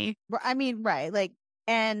be me. I mean, right. Like,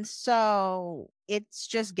 and so it's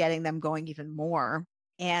just getting them going even more.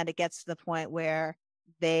 And it gets to the point where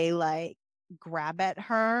they like grab at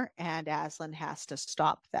her and Aslan has to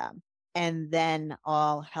stop them. And then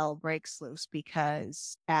all hell breaks loose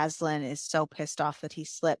because Aslan is so pissed off that he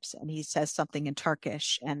slips and he says something in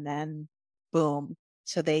Turkish and then boom.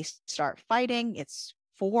 So they start fighting. It's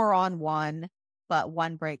 4-on-1, but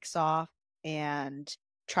one breaks off and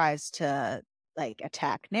tries to like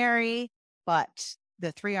attack Neri, but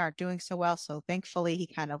the 3 aren't doing so well. So thankfully he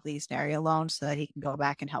kind of leaves Neri alone so that he can go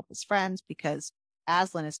back and help his friends because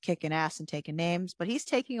Aslan is kicking ass and taking names, but he's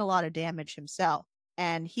taking a lot of damage himself.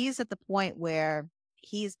 And he's at the point where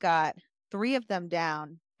he's got 3 of them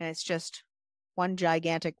down and it's just one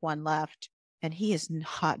gigantic one left. And he is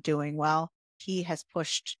not doing well. He has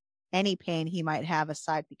pushed any pain he might have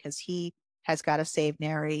aside because he has got to save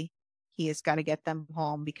Neri. He has got to get them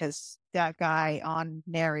home because that guy on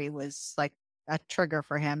Neri was like a trigger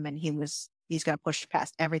for him. And he's going to push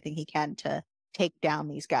past everything he can to take down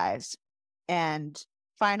these guys. And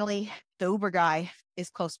finally, the Uber guy is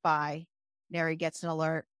close by. Neri gets an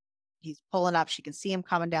alert. He's pulling up. She can see him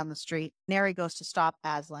coming down the street. Neri goes to stop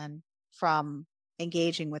Aslan from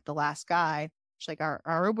engaging with the last guy. She's like,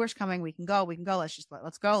 our Uber's coming. We can go.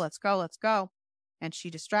 Let's go. And she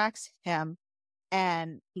distracts him.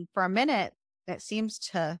 And for a minute, that seems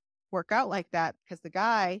to work out like that because the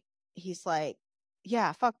guy, he's like,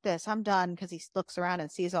 yeah, fuck this. I'm done because he looks around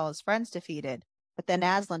and sees all his friends defeated. But then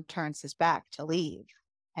Aslan turns his back to leave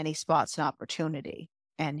and he spots an opportunity.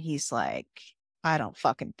 And he's like, I don't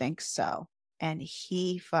fucking think so. And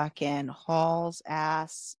he fucking hauls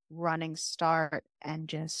ass, running start, and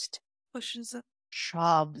just pushes it,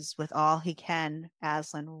 shoves with all he can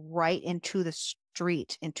Aslan right into the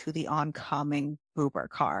street, into the oncoming Uber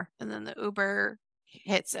car. And then the Uber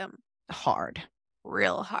hits him hard,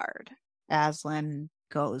 real hard. Aslan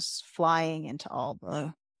goes flying into all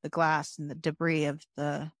the glass and the debris of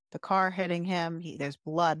the car hitting him. There's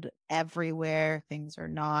blood everywhere. Things are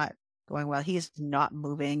not going well. He's not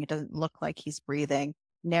moving. It doesn't look like he's breathing.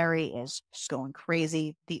 Neri is just going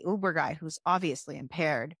crazy. The Uber guy, who's obviously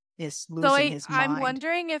impaired, is losing his mind. I'm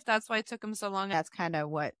wondering if that's why it took him so long. That's kind of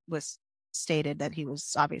what was stated, that he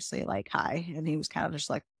was obviously like high and he was kind of just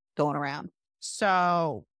like going around.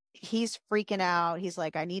 So he's freaking out. He's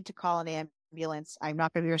like, I need to call an ambulance. I'm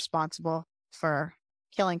not going to be responsible for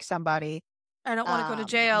killing somebody. I don't want to go to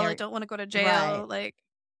jail. I don't want to go to jail. Right. Like,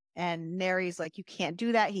 and Neri's like, you can't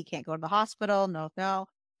do that. He can't go to the hospital. No.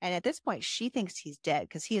 And at this point, she thinks he's dead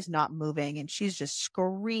because he is not moving. And she's just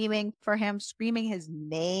screaming for him, screaming his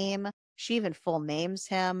name. She even full names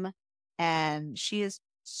him. And she is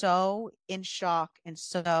so in shock and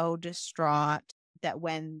so distraught that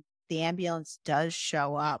when the ambulance does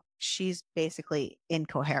show up, she's basically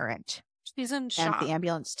incoherent. She's in shock. And the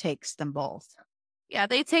ambulance takes them both. Yeah,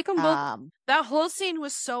 they take them both. That whole scene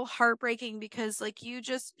was so heartbreaking because, like,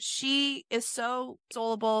 she is so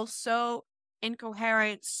soulable, so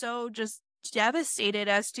incoherent, so just devastated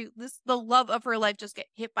as to the love of her life just get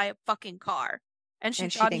hit by a fucking car. And she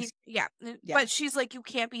thought yeah. But she's like, you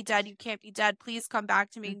can't be dead. You can't be dead. Please come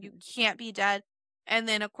back to me. Mm-hmm. You can't be dead. And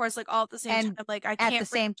then, of course, like, all at the same time, like, I can't. At the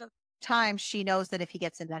same time, she knows that if he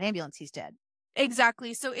gets into that ambulance, he's dead.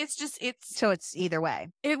 Exactly. So it's either way.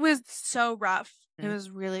 It was so rough. It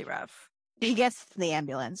was really rough. He gets to the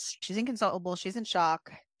ambulance. She's inconsolable. She's in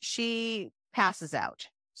shock. She passes out.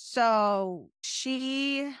 So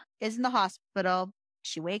she is in the hospital.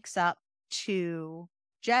 She wakes up to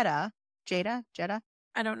Jetta. Jetta?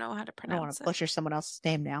 I don't know how to I don't want pronounce to it. butcher someone else's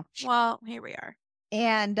name now. Well, here we are.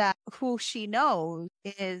 And who she knows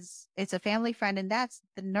is it's a family friend, and that's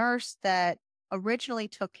the nurse that originally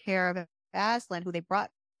took care of Aslan, who they brought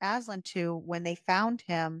Aslan to when they found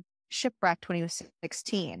him shipwrecked when he was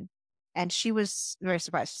 16. And she was very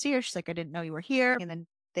surprised to see her. She's like, I didn't know you were here. And then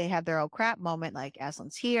they have their oh crap moment, like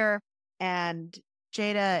Aslan's here. And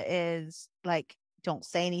Jada is like, don't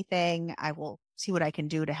say anything. I will see what I can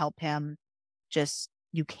do to help him. Just,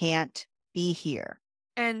 you can't be here.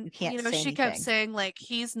 And, You can't you know, say she kept anything. saying, like,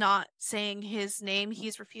 he's not saying his name.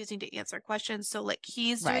 He's refusing to answer questions. So, like,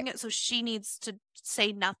 he's doing Right. it. So she needs to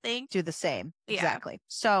say nothing. Do the same. Yeah. Exactly.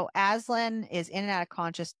 So Aslan is in and out of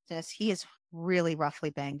consciousness. He is really roughly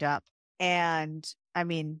banged up. And I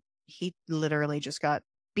mean, he literally just got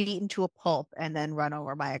beaten to a pulp and then run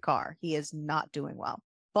over by a car. He is not doing well,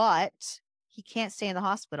 but he can't stay in the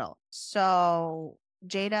hospital. So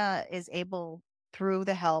Jada is able, through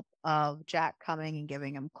the help of Jack coming and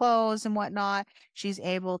giving him clothes and whatnot, she's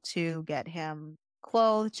able to get him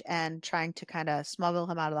clothed and trying to kind of smuggle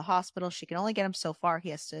him out of the hospital. She can only get him so far. He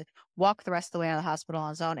has to walk the rest of the way out of the hospital on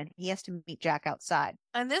his own, and he has to meet Jack outside.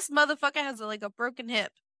 And this motherfucker has like a broken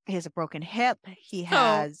hip. He has a broken hip. He So,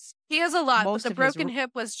 has He has a lot, but most the of his broken hip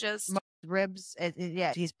was just ribs.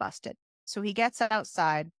 Yeah, he's busted. So he gets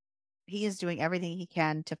outside. He is doing everything he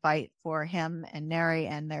can to fight for him and Neri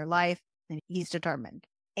and their life, and he's determined.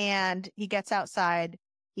 And he gets outside.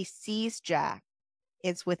 He sees Jack.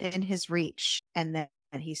 It's within his reach, and then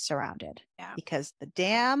he's surrounded. Yeah. Because the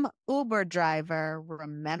damn Uber driver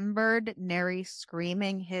remembered Neri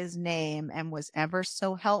screaming his name and was ever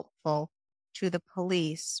so helpful to the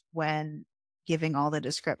police when giving all the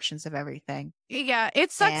descriptions of everything. Yeah,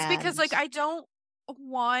 it sucks because, like, And- I don't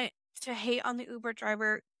want to hate on the Uber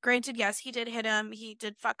driver. Granted, yes, he did hit him. He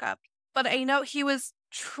did fuck up. But I know he was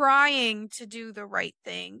trying to do the right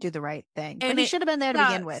thing. Do the right thing. And But he it should have been there to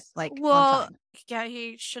begin with, sucks. like, Well, on time. yeah,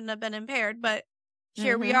 he shouldn't have been impaired, but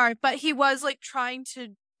here we Mhm. are. But he was, like, trying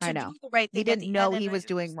to I know. do the right thing. He at didn't the know end, he and was it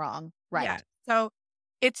doing wrong. Right. Yeah. So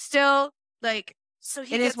it's still like, so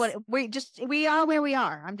he It gets, is what we are where we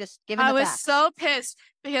are. I'm just giving I the was facts. so pissed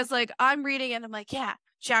because, like, I'm reading it and I'm like, yeah,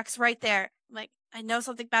 Jack's right there. I'm like, I know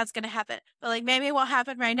something bad's gonna happen, but, like, maybe it won't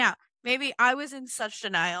happen right now. Maybe I was in such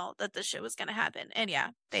denial that this shit was gonna happen. And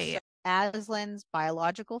yeah, they Aslan's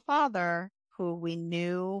biological father, who we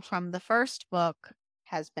knew from the first book,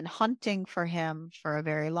 has been hunting for him for a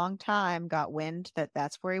very long time, got wind that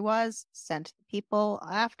that's where he was, sent people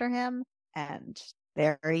after him, and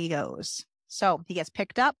there he goes. So he gets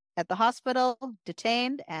picked up at the hospital,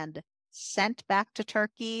 detained, and sent back to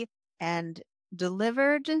Turkey and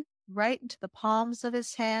delivered right into the palms of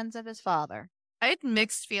his hands of his father. I had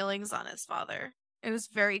mixed feelings on his father. It was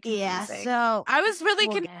very confusing. Yeah, so I was really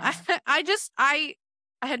we'll I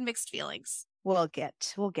had mixed feelings. we'll get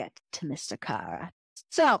to Mr. Kara.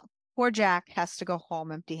 So poor Jack has to go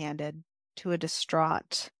home empty-handed to a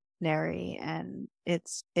distraught Neri, and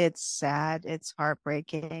it's sad, it's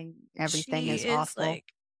heartbreaking, everything She is awful. like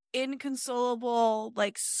inconsolable,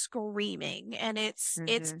 like screaming, and it's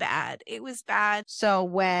bad. It was bad. So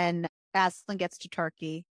when Aslan gets to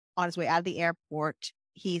Turkey on his way out of the airport,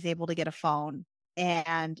 he's able to get a phone,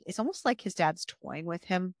 and it's almost like his dad's toying with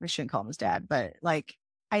him. I shouldn't call him his dad, but like,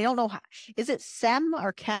 I don't know how. Is it Sem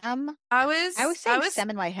or Kem? I was saying Sem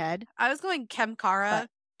in my head. I was going Kem Kara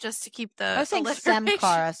just to keep the. I was saying Sem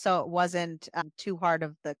Kara, so it wasn't too hard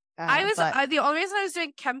of the. The only reason I was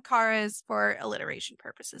doing Kem Kara is for alliteration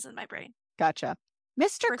purposes in my brain. Gotcha.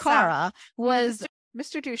 Mr. Kara was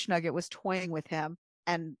Mr. Douche Nugget was toying with him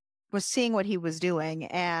and was seeing what he was doing,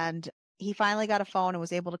 and he finally got a phone and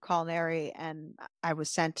was able to call Neri, and I was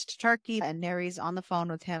sent to Turkey, and Neri's on the phone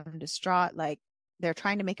with him, distraught. Like, they're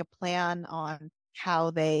trying to make a plan on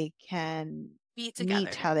how they can be together,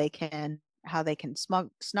 meet, how they can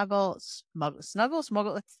snuggle,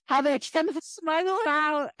 how they can smuggle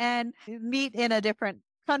out and meet in a different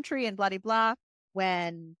country and blah blah blah.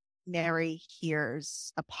 When Neri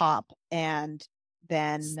hears a pop, and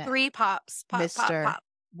then 3 pops, pop, Mr. pop, pop.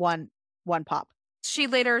 One pop. She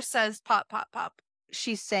later says pop, pop, pop.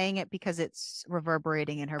 She's saying it because it's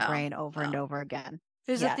reverberating in her brain over and over again.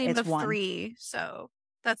 There's a theme of 3, so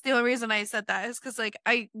that's the only reason I said that, is because, like,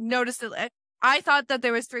 I noticed it. I thought that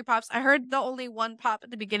there was 3 pops. I heard the only 1 pop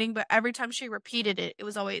at the beginning, but every time she repeated it, it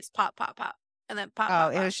was always pop, pop, pop, and then pop. Oh,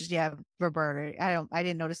 it was just reverberating. I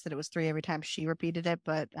didn't notice that it was 3 every time she repeated it,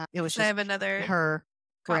 but it was just I have another her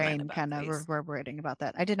brain kind of reverberating about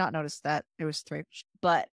that. I did not notice that it was 3,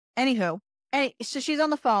 but anywho, And so she's on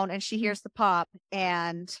the phone and she hears the pop,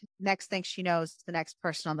 and next thing she knows, the next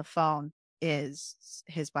person on the phone is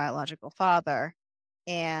his biological father.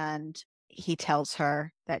 And he tells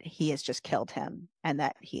her that he has just killed him and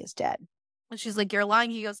that he is dead. And she's like, "You're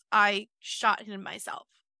lying." He goes, "I shot him myself."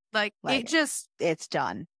 Like it just, it's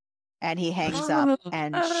done. And he hangs up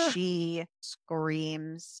and she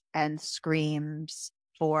screams and screams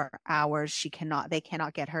for hours. They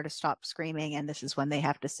cannot get her to stop screaming. And this is when they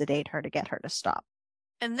have to sedate her to get her to stop.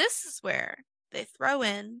 And this is where they throw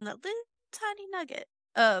in a little tiny nugget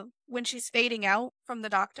of when she's fading out from the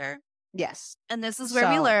doctor. Yes. And this is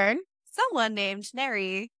where we learn someone named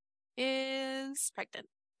Neri is pregnant.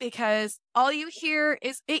 Because all you hear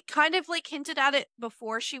is, it kind of like hinted at it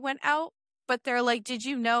before she went out, but they're like, "Did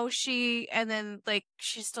you know she," and then like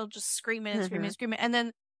she's still just screaming and screaming and screaming. And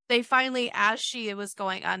then they finally, as she was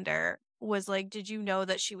going under, was like, "Did you know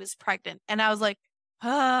that she was pregnant?" And I was like,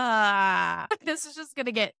 this is just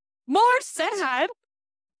gonna get more sad.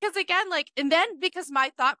 Because again, like, and then because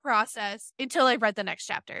my thought process until I read the next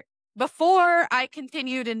chapter, before I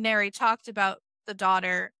continued and Neri talked about the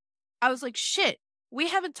daughter, I was like, shit, we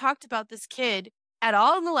haven't talked about this kid at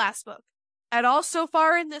all in the last book, at all so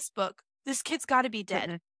far in this book. This kid's got to be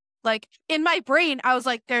dead. Like, in my brain, I was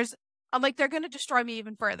like, I'm like, they're going to destroy me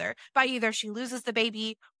even further by either she loses the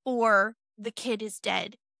baby or the kid is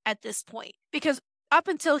dead at this point. Because up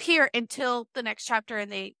until here, until the next chapter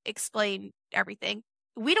and they explain everything,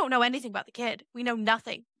 we don't know anything about the kid. We know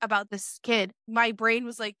nothing about this kid. My brain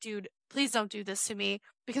was like, dude, please don't do this to me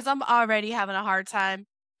because I'm already having a hard time.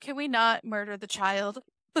 Can we not murder the child?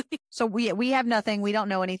 So we have nothing. We don't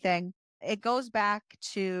know anything. It goes back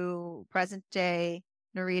to present day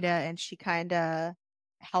Narita, and she kind of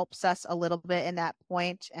helps us a little bit in that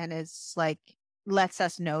point and is like, lets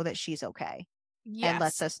us know that she's okay. Yes. And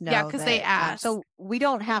lets us know. Yeah, because they asked. So we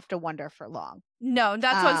don't have to wonder for long. No,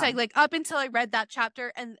 that's what I'm saying. Like, up until I read that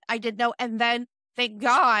chapter and I didn't know. And then thank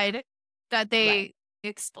God that they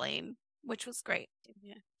explain, which was great.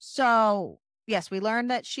 Yeah. So yes, we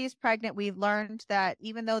learned that she's pregnant. We've learned that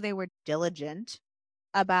even though they were diligent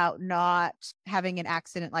about not having an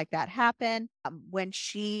accident like that happen, when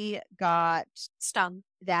she got stung,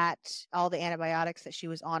 that all the antibiotics that she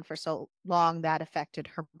was on for so long, that affected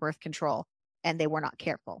her birth control and they were not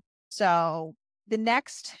careful. So the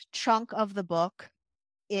next chunk of the book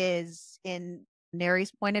is in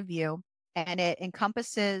Neri's point of view, and it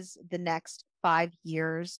encompasses the next 5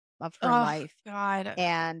 years of her life. God.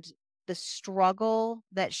 And the struggle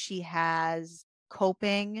that she has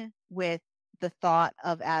coping with the thought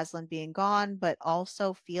of Aslan being gone, but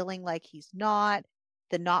also feeling like he's not,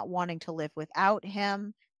 the not wanting to live without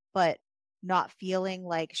him, but not feeling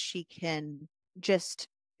like she can just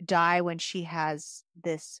die when she has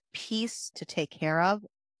this piece to take care of,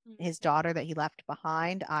 his daughter that he left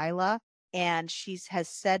behind, Isla. And she has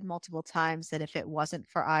said multiple times that if it wasn't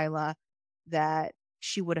for Isla, that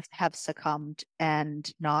she would have succumbed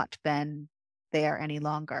and not been there any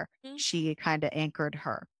longer. She kind of anchored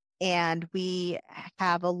her. And we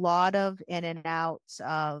have a lot of in and outs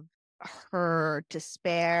of her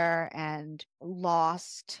despair and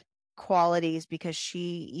lost qualities, because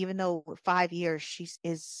she, even though 5 years, she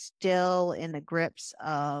is still in the grips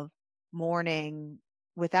of mourning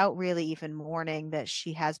without really even mourning that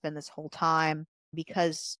she has been this whole time,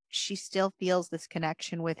 because she still feels this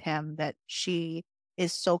connection with him, that she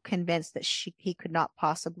is so convinced that he could not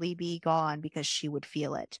possibly be gone because she would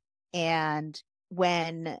feel it. And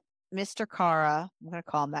when Mr. Kara, I'm going to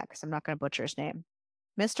call him that because I'm not going to butcher his name,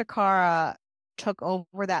 Mr. Kara took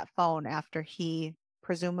over that phone after he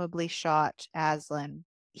presumably shot Aslan,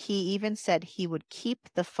 he even said he would keep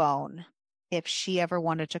the phone if she ever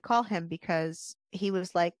wanted to call him, because he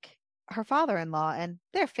was like her father-in-law and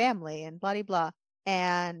their family and blah, blah, blah.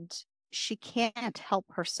 And she can't help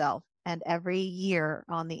herself. And every year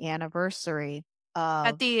on the anniversary of...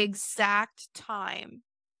 At the exact time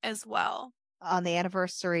as well. On the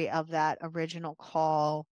anniversary of that original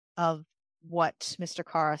call of what Mr.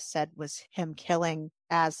 Kara said was him killing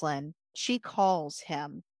Aslan, she calls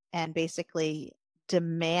him and basically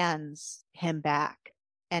demands him back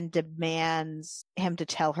and demands him to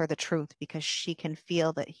tell her the truth, because she can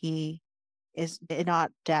feel that he is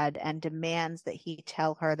not dead, and demands that he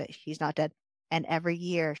tell her that he's not dead. And every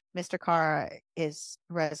year, Mr. Kara is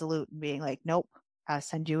resolute in being like, nope, I'll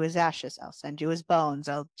send you his ashes. I'll send you his bones.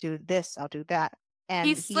 I'll do this. I'll do that. And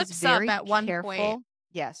he slips up at one point.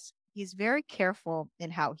 Yes. He's very careful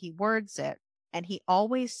in how he words it. And he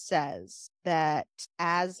always says that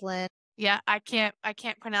Aslan... Yeah, I can't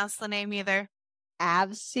pronounce the name either.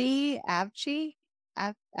 Avci,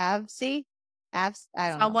 I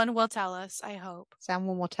don't know. Someone will tell us, I hope.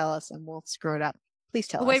 Someone will tell us and we'll screw it up. Please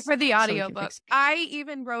tell us. Wait for the so we can audiobook. fix it. I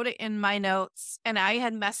even wrote it in my notes and I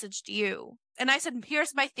had messaged you. And I said,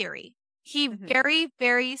 here's my theory. He very,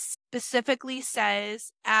 very specifically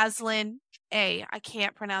says Aslan A. I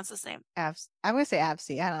can't pronounce his name. I'm going to say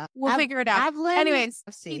Avsi. I don't know. We'll figure it out. Avlin? Anyways,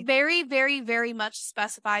 Avsi. he very, very, very much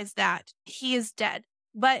specifies that he is dead.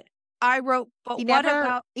 But I wrote, but he what never,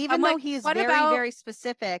 about... even though he's very, very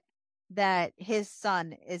specific that his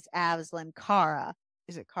son is Aslan Kara.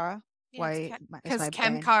 Is it Kara? Why? Because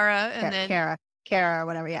Kem Kara and then... Kara or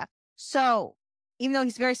whatever, yeah. So, even though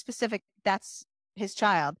he's very specific, that's his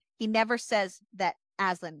child, he never says that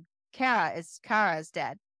Aslan Kara is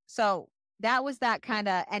dead. So that was that kind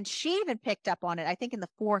of, and she even picked up on it, I think in the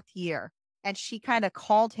 4th year, and she kind of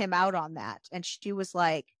called him out on that. And she was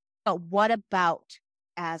like, but what about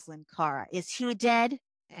Aslan Kara? Is he dead?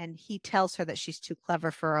 And he tells her that she's too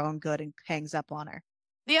clever for her own good and hangs up on her.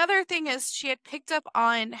 The other thing is she had picked up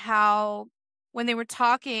on how when they were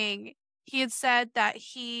talking, he had said that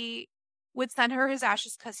he would send her his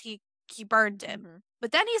ashes because he burned him.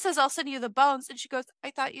 But then he says, I'll send you the bones. And she goes,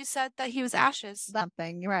 I thought you said that he was ashes.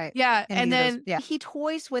 Something, right. Yeah. And then he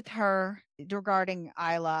toys with her regarding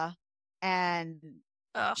Isla, and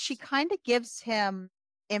she kind of gives him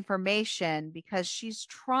information because she's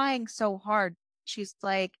trying so hard. She's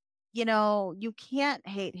like, you can't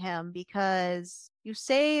hate him because you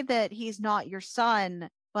say that he's not your son,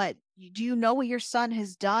 but do you know what your son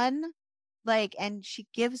has done? Like, and she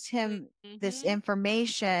gives him this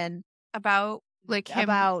information about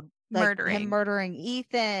him murdering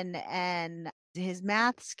Ethan and his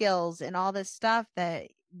math skills and all this stuff that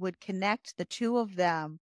would connect the two of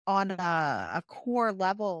them on a core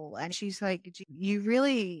level. And she's like, you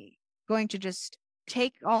really going to just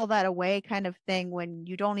take all that away kind of thing when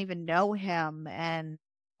you don't even know him and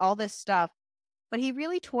all this stuff. But he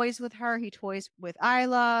really toys with her. He toys with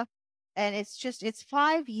Isla. And it's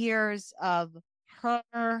 5 years of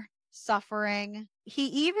her suffering. He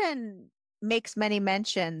even makes many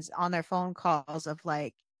mentions on their phone calls of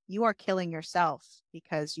like, you are killing yourself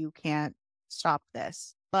because you can't stop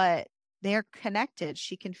this. But they're connected.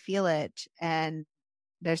 She can feel it. And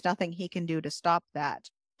there's nothing he can do to stop that.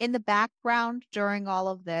 In the background during all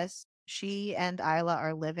of this, she and Isla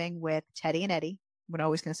are living with Teddy and Eddie. I'm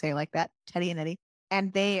always going to say it like that, Teddy and Eddie.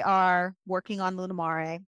 And they are working on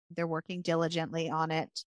Lunamare. They're working diligently on it.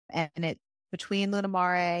 And between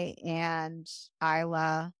Lunamare and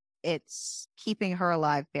Isla, it's keeping her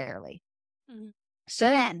alive barely. So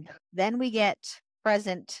then we get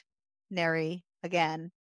present Neri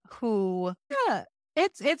again, who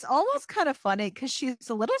it's almost kind of funny because she's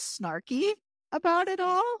a little snarky about it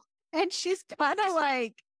all. And she's kind of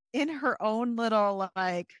like in her own little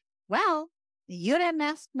like, well, you didn't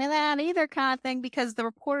ask me that either kind of thing, because the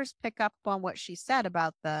reporters pick up on what she said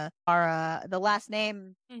about the last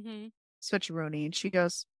name switcheroony. And she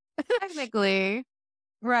goes, technically.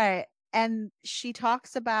 Right. And she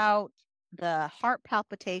talks about the heart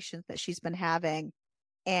palpitations that she's been having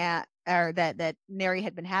or that Neri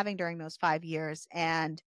had been having during those 5 years,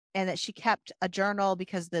 and that she kept a journal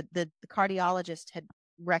because the cardiologist had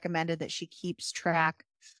recommended that she keeps track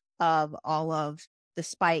of all of the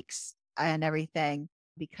spikes and everything,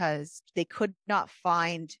 because they could not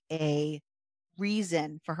find a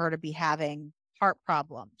reason for her to be having heart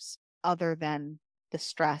problems other than the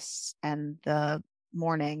stress and the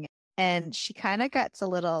mourning. And she kind of gets a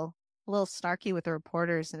little snarky with the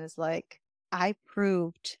reporters and is like, I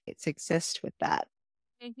proved its exist with that.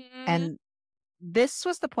 And this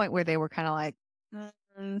was the point where they were kind of like,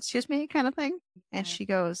 excuse me, kind of thing. And she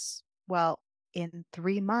goes, well, in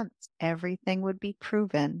 3 months, everything would be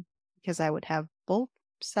proven because I would have both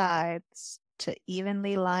sides to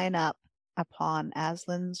evenly line up upon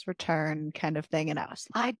Aslan's return, kind of thing. And I was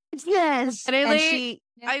like, yes. And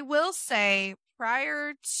I will say,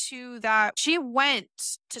 prior to that, she went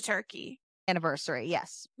to Turkey. Anniversary,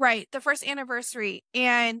 yes. Right, the first anniversary.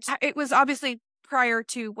 And it was obviously prior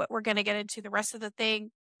to what we're going to get into the rest of the thing.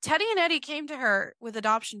 Teddy and Eddie came to her with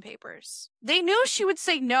adoption papers. They knew she would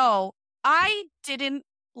say no. I didn't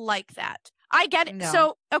like that. I get it. No.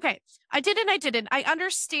 So, okay, I didn't. I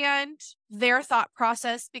understand their thought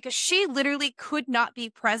process because she literally could not be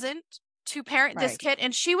present to parent this kid,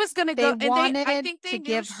 and she was going to go. They wanted to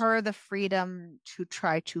give her the freedom to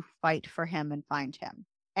try to fight for him and find him.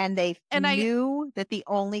 And they knew that the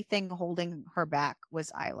only thing holding her back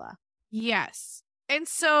was Isla. Yes. And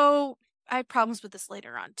so I had problems with this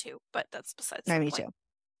later on too, but that's besides the point. Me too.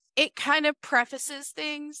 It kind of prefaces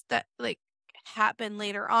things that like happen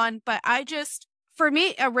later on, but for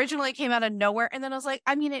me, originally it came out of nowhere. And then I was like,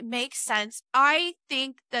 I mean, it makes sense. I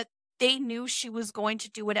think that they knew she was going to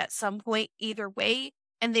do it at some point either way.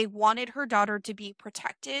 And they wanted her daughter to be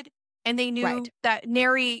protected. And they knew that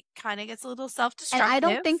Neri kind of gets a little self-destructive. And I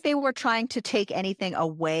don't think they were trying to take anything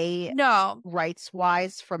away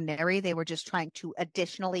rights-wise from Neri. They were just trying to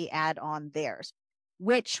additionally add on theirs,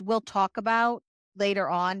 which we'll talk about later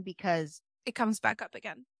on because it comes back up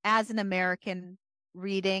again. As an American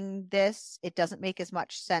reading this, it doesn't make as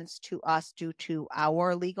much sense to us due to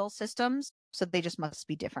our legal systems. So they just must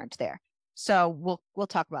be different there. So we'll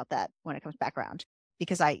talk about that when it comes back around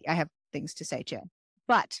because I have things to say too.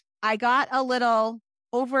 But I got a little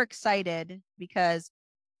overexcited because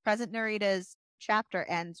Present Narita's chapter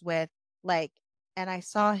ends with like, and I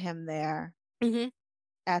saw him there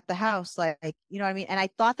at the house, like, you know what I mean? And I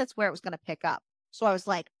thought that's where it was going to pick up. So I was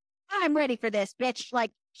like, I'm ready for this, bitch.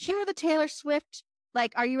 Like, hear the Taylor Swift,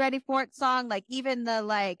 like, are you ready for it song? Like, even the,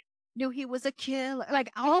 like, knew he was a killer.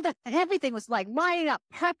 Like, all that, everything was, like, lining up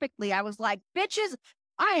perfectly. I was like, bitches,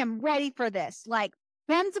 I am ready for this. Like,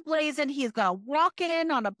 Ben's ablazing. He's going to walk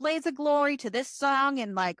in on a blaze of glory to this song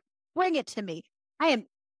and, like, bring it to me. I am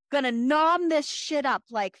going to nom this shit up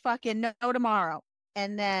like fucking no tomorrow.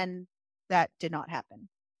 And then that did not happen.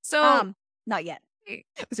 So, not yet. It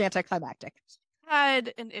was anticlimactic.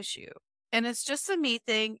 Had an issue. And it's just a me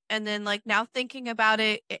thing. And then, like, now thinking about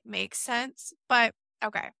it, it makes sense. But,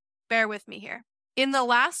 okay, bear with me here. In the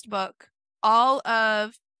last book, all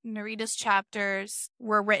of Narita's chapters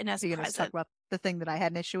were written as present. present. Talk about the thing that I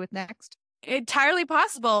had an issue with next? Entirely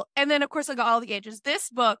possible. And then, of course, I got all the ages. This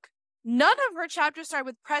book, none of her chapters start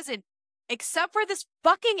with present, except for this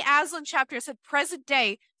fucking Aslan chapter. It said present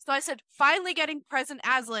day. So I said, finally getting present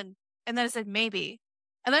Aslan. And then I said, maybe.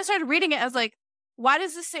 And then I started reading it. I was like, why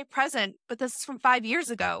does this say present? But this is from 5 years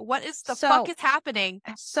ago. What is the fuck is happening?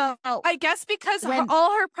 So I guess because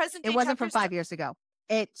all her present day it wasn't from 5 years ago.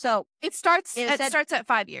 It starts at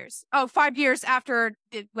 5 years. Oh, 5 years after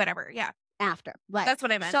whatever. Yeah. After. Right. That's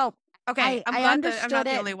what I meant. So okay. I understood I'm not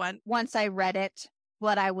it the only one. Once I read it,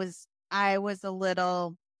 but I was a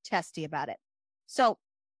little testy about it. So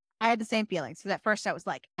I had the same feelings. So at first I was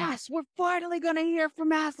like, yes, we're finally gonna hear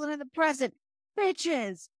from Aslan in the present.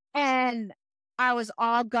 Bitches. And I was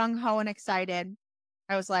all gung-ho and excited.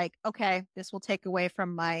 I was like, okay, this will take away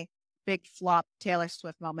from my big flop Taylor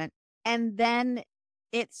Swift moment. And then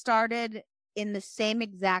it started in the same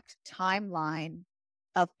exact timeline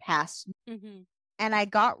of past. Mm-hmm. And I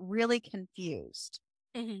got really confused.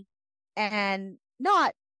 Mm-hmm. And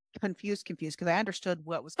not confused because I understood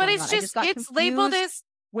what was going on. But it's labeled as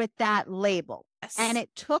with that label. Yes. And it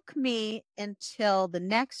took me until the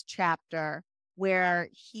next chapter where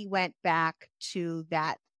he went back to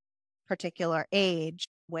that particular age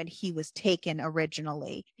when he was taken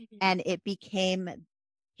originally. Mm-hmm. And it became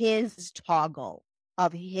his toggle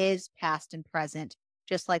of his past and present,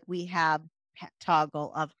 just like we have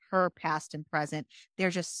toggle of her past and present. They're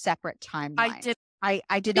just separate timelines.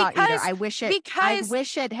 I did not either. I wish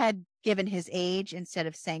it had given his age instead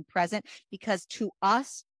of saying present, because to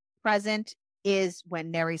us, present is when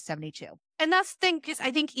Neri's 72. And that's the thing, because I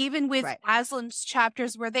think even with Aslan's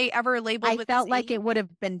chapters, were they ever labeled with felt like it would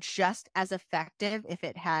have been just as effective if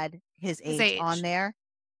it had his age on there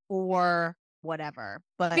or whatever.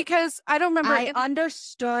 But because I don't remember. I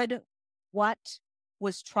understood what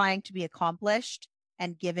was trying to be accomplished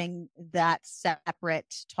and giving that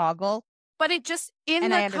separate toggle. But it just, in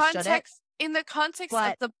the context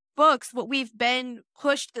of the books, what we've been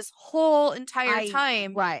pushed this whole entire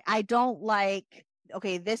time. Right. I don't like,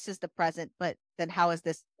 okay, this is the present, but then how is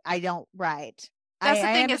this? I don't, right. That's the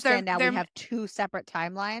thing, I understand now we have two separate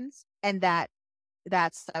timelines, and I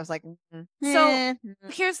was like, So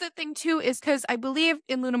here's the thing too, is because I believe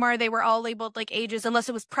in Lunamar, they were all labeled like ages, unless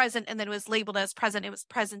it was present, and then it was labeled as present. It was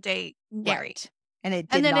present day Neri. Right. And it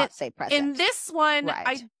did not say present. In this one,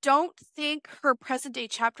 I don't think her present day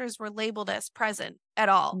chapters were labeled as present at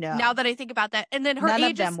all. No. Now that I think about that. And then her none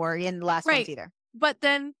of them were in the last ones either. But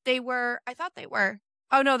then they were, I thought they were.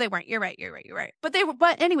 Oh, no, they weren't. You're right. But they were,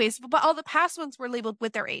 but anyways, but all the past ones were labeled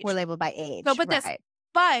with their age. Were labeled by age. So,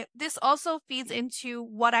 but this also feeds into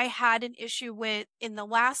what I had an issue with in the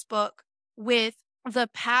last book, with the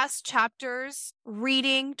past chapters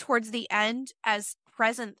reading towards the end as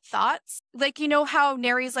present thoughts. Like, you know how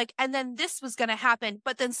Neri's like, and then this was going to happen.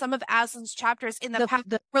 But then some of Aslan's chapters in the past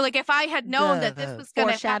were like, if I had known that this was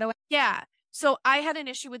going to happen. Yeah. So I had an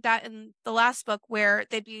issue with that in the last book, where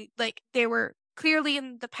they'd be like, they were clearly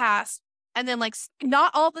in the past. And then, like,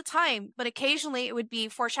 not all the time, but occasionally it would be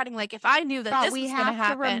foreshadowing. Like, if I knew that this was going to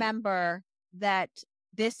happen. We have to remember that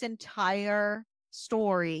this entire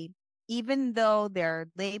story, even though they're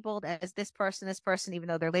labeled as this person, even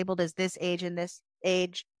though they're labeled as this age and this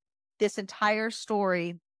age, this entire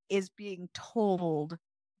story is being told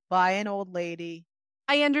by an old lady.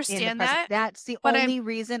 I understand that. That's the only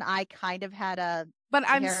reason I kind of had a hair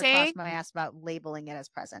across my ass about labeling it as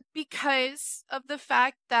present. Because of the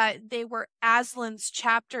fact that they were Aslan's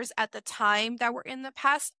chapters at the time that were in the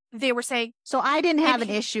past, they were saying. So I didn't have an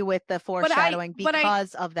issue with the foreshadowing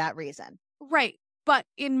because of that reason. Right. But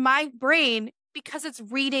in my brain, because it's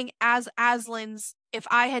reading as Aslan's, if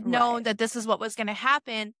I had known that this is what was going to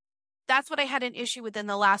happen, that's what I had an issue with in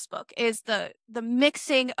the last book, is the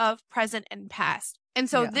mixing of present and past. And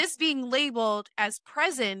so this being labeled as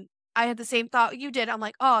present, I had the same thought you did. I'm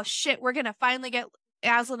like, oh shit, we're going to finally get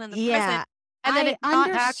Aslan in the present. And then it's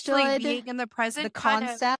not actually being in the present. The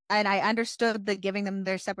concept, and I understood the giving them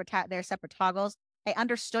their separate toggles. I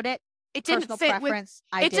understood it. It didn't fit preference.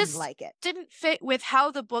 I didn't like it. Didn't fit with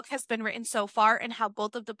how the book has been written so far and how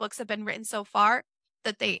both of the books have been written so far,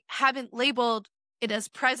 that they haven't labeled it as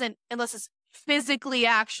present unless it's physically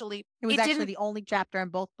actually. It was actually the only chapter in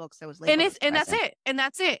both books that was labeled. And that's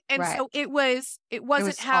it. And so it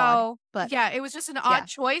wasn't how. Odd, but yeah, it was just an odd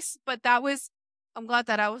choice. But that was. I'm glad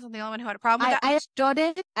that I wasn't the only one who had a problem with that. I understood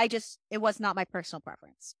it. It was not my personal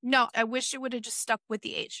preference. No, I wish it would have just stuck with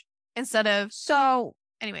the age instead of. So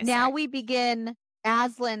anyway, now we begin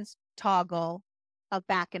Aslan's toggle of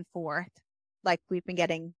back and forth, like we've been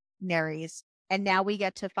getting Neri's, and now we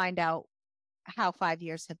get to find out how 5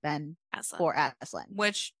 years have been for Aslan.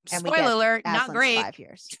 Which, spoiler alert, not great. 5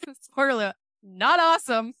 years. Spoiler alert, not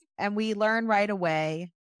awesome. And we learn right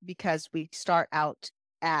away, because we start out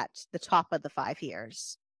at the top of the 5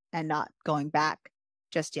 years and not going back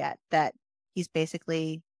just yet, that he's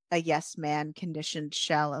basically a yes man conditioned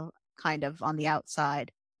shell kind of on the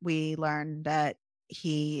outside. We learn that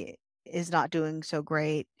he is not doing so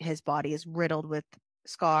great. His body is riddled with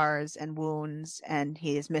scars and wounds, and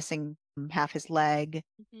he is missing half his leg.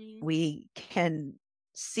 Mm-hmm. We can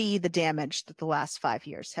see the damage that the last 5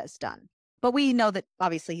 years has done. But we know that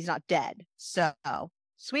obviously he's not dead. So,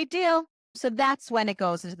 sweet deal. So that's when it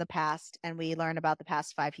goes into the past, and we learn about the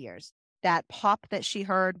past 5 years. That pop that she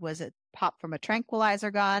heard was a pop from a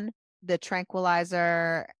tranquilizer gun. The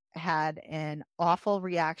tranquilizer had an awful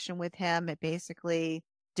reaction with him. It basically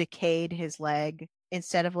decayed his leg.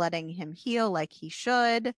 Instead of letting him heal like he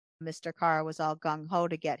should, Mr. Kara was all gung-ho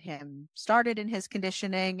to get him started in his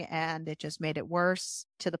conditioning, and it just made it worse,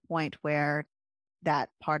 to the point where that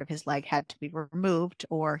part of his leg had to be removed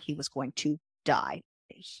or he was going to die.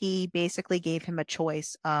 He basically gave him a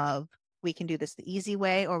choice of, we can do this the easy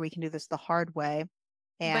way or we can do this the hard way.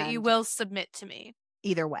 But you will submit to me.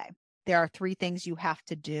 Either way. There are 3 things you have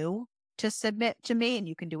to do to submit to me, and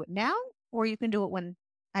you can do it now or you can do it when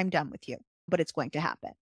I'm done with you. But it's going to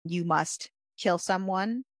happen. You must kill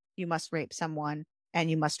someone, you must rape someone,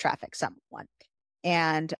 and you must traffic someone.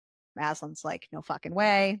 And Aslan's like, no fucking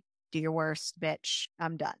way. Do your worst, bitch.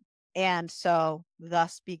 I'm done. And so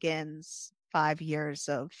thus begins 5 years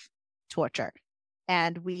of torture.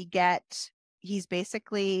 And he's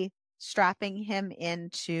basically strapping him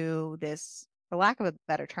into this, for lack of a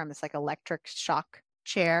better term, this like electric shock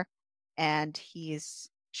chair. And he's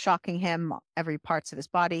shocking him every parts of his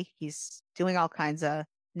body. He's doing all kinds of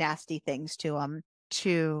nasty things to him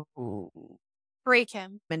to break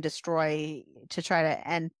him and destroy, to try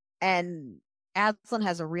to and Aslan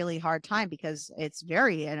has a really hard time because it's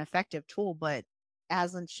very an effective tool, but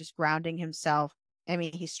Aslan's just grounding himself. I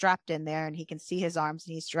mean, he's strapped in there and he can see his arms,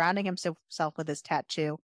 and he's surrounding himself with his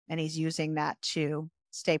tattoo, and he's using that to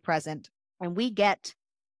stay present. And we get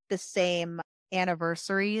the same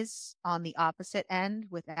anniversaries on the opposite end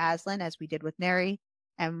with Aslan as we did with Neri,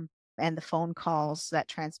 and the phone calls that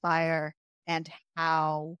transpire, and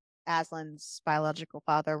how Aslan's biological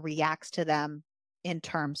father reacts to them in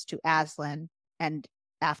terms to Aslan. And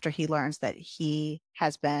after he learns that he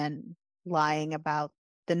has been lying about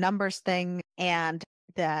the numbers thing and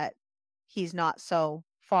that he's not so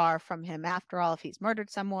far from him after all, if he's murdered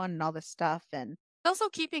someone and all this stuff. And also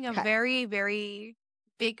keeping a very, very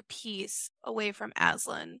big piece away from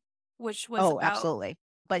Aslan, which was absolutely.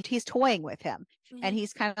 But he's toying with him, mm-hmm. and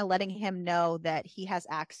he's kind of letting him know that he has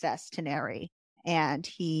access to Neri, and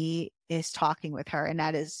he is talking with her, and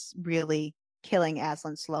that is really killing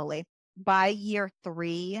Aslan slowly. By year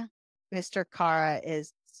 3, Mr. Kara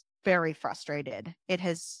is very frustrated. It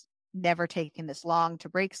has never taken this long to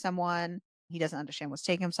break someone. He doesn't understand what's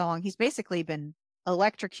taking him so long. He's basically been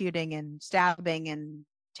electrocuting and stabbing and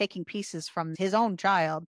taking pieces from his own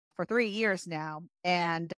child for 3 years now,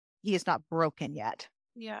 and he is not broken yet.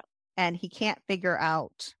 Yeah. And he can't figure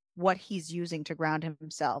out what he's using to ground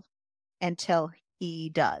himself. until he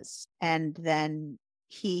does. And then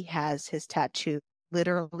he has his tattoo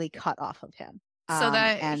literally cut off of him. So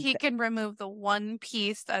that he can remove the one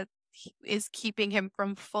piece that is keeping him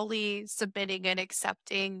from fully submitting and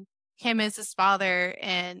accepting him as his father.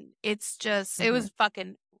 And it's just, it was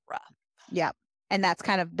fucking rough. Yeah. And that's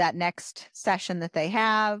kind of that next session that they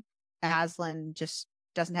have. Aslan just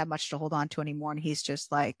doesn't have much to hold on to anymore. And he's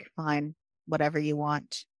just like, fine, whatever you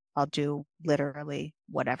want. I'll do literally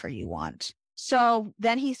whatever you want. So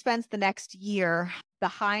then he spends the next year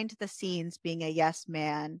behind the scenes being a yes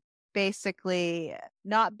man, basically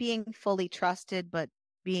not being fully trusted, but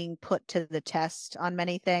being put to the test on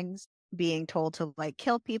many things, being told to like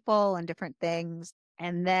kill people and different things.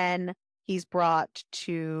 And then he's brought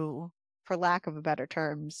to, for lack of a better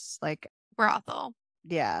terms, like brothel.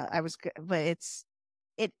 Yeah, but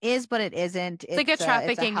it is, but it isn't. It's like a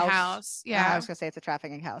trafficking house. Yeah. I was going to say it's a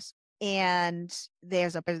trafficking house. And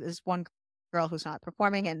there's one girl who's not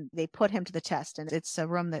performing, and they put him to the test. And it's a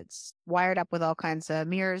room that's wired up with all kinds of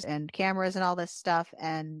mirrors and cameras and all this stuff.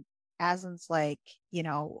 And Aslan's like,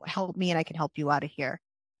 help me and I can help you out of here.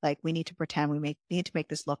 Like, we need to pretend we need to make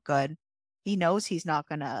this look good. He knows he's not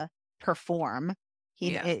going to perform.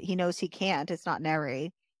 He knows he can't. It's not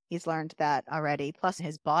Neri. He's learned that already. Plus,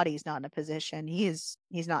 his body's not in a position. He's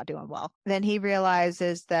not doing well. Then he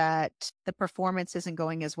realizes that the performance isn't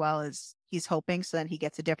going as well as he's hoping. So then he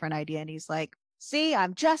gets a different idea, and he's like, see,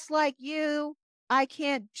 I'm just like you. I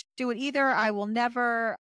can't do it either. I will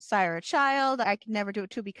never sire a child. I can never do it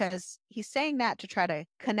too, because he's saying that to try to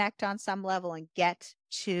connect on some level and get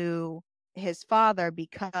to his father,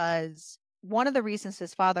 because one of the reasons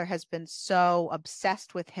his father has been so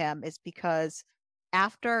obsessed with him is because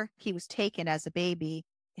after he was taken as a baby,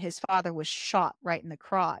 his father was shot right in the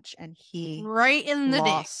crotch, and he right in the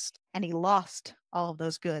lost, and he lost all of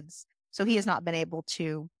those goods. So he has not been able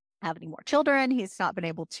to have any more children. He's not been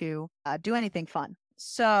able to do anything fun.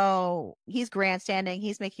 So he's grandstanding.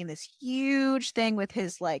 He's making this huge thing with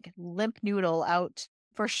his like limp noodle out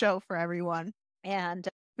for show for everyone. And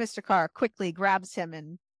Mr. Carr quickly grabs him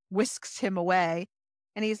and whisks him away.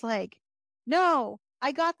 And he's like, no,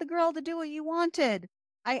 I got the girl to do what you wanted.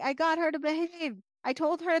 I got her to behave. I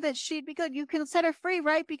told her that she'd be good. You can set her free,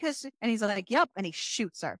 right? And he's like, yep. And he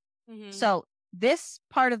shoots her. So this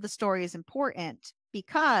part of the story is important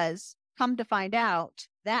because, come to find out,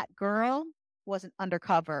 that girl was an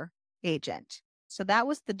undercover agent. So that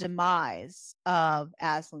was the demise of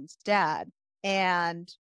Aslan's dad.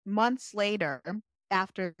 And months later,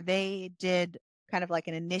 after they did kind of like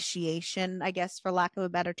an initiation, I guess, for lack of a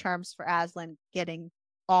better terms, for Aslan, getting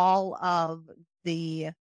all of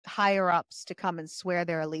the higher ups to come and swear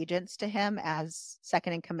their allegiance to him as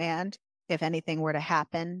second in command if anything were to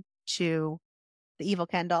happen to the evil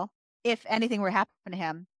Kendall. If anything were to happen to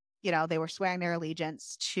him, they were swearing their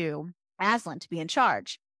allegiance to Aslan to be in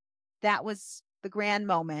charge. That was the grand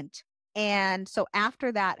moment. And so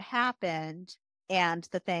after that happened and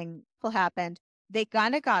the thing happened, they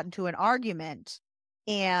kind of got into an argument,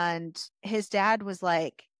 and his dad was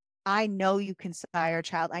like, I know you can sire a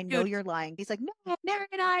child. I know you're lying. He's like, no, Neri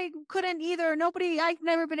and I couldn't either. I've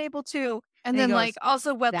never been able to. And then, goes,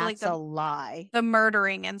 also with that's a lie. The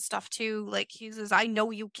murdering and stuff too. Like, he says, I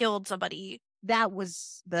know you killed somebody. That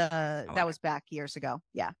was that was back years ago.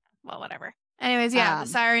 Yeah. Well, whatever. Anyways, the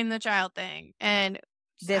siring the child thing. And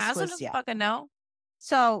this Aslan doesn't fucking know.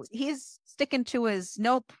 So he's sticking to his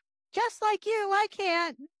nope. Just like you, I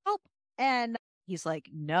can't. Nope. And he's like,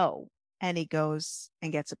 no. And he goes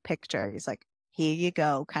and gets a picture. He's like, here you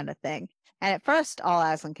go, kind of thing. And at first, all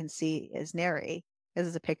Aslan can see is Neri. This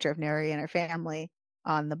is a picture of Neri and her family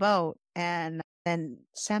on the boat. And then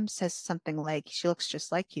Sem says something like, she looks just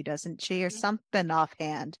like you, doesn't she? Or something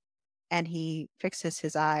offhand. And he fixes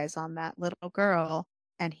his eyes on that little girl,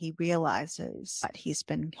 and he realizes what he's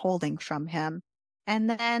been holding from him. And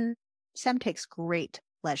then Sem takes great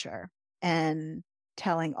pleasure in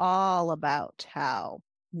telling all about how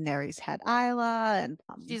Neri's had Isla and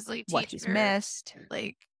she's like what he's missed,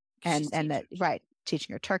 like, and that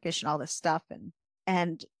teaching her Turkish and all this stuff,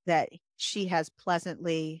 and that she has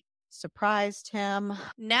pleasantly surprised him.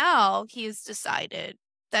 Now he's decided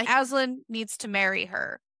that Aslan needs to marry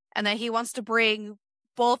her, and that he wants to bring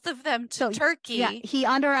both of them to Turkey. Yeah, he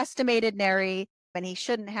underestimated Neri, and he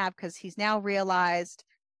shouldn't have, because he's now realized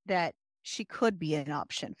that she could be an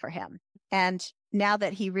option for him. And now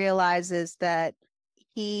that he realizes that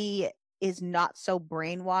he is not so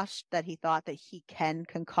brainwashed that he thought that he can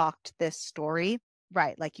concoct this story,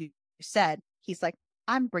 right, like you said, he's like,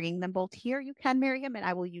 I'm bringing them both here. You can marry him, and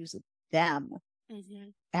I will use them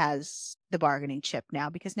as the bargaining chip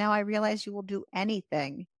now, because now I realize you will do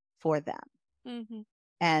anything for them. Mm-hmm.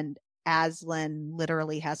 And Aslan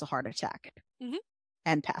literally has a heart attack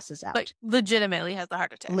and passes out. Like, legitimately has a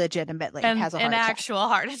heart attack. Legitimately and has a heart an attack. actual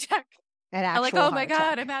heart attack. An actual I'm like, oh my heart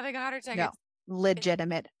God, attack. I'm having a heart attack. No,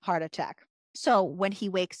 legitimate heart attack. So when he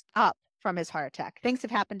wakes up from his heart attack, things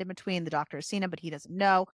have happened in between. The doctor has seen him, but he doesn't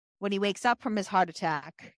know. When he wakes up from his heart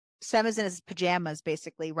attack, Sem is in his pajamas,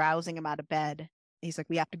 basically rousing him out of bed. He's like,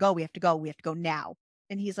 we have to go, we have to go, we have to go now.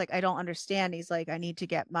 And he's like, I don't understand. He's like, I need to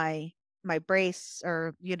get my brace,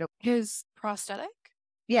 or, you know, his prosthetic.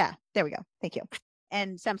 Yeah, there we go. Thank you.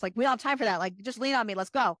 And Sam's like, we don't have time for that. Like, just lean on me.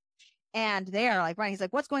 Let's go. And they're like, running. He's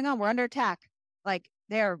like, what's going on? We're under attack. Like,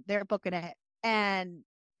 they're booking it. And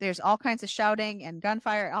there's all kinds of shouting and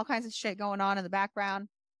gunfire, all kinds of shit going on in the background.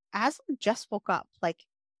 Aslan just woke up, like,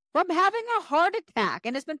 from having a heart attack,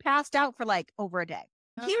 and has been passed out for like over a day.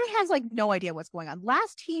 He has like no idea what's going on.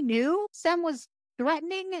 Last he knew, Sem was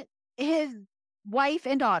threatening his wife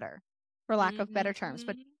and daughter, for lack of better terms,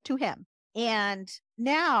 but to him. And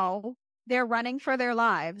now they're running for their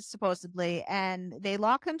lives, supposedly, and they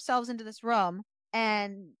lock themselves into this room,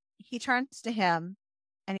 and he turns to him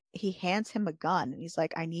and he hands him a gun. And he's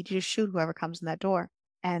like, I need you to shoot whoever comes in that door.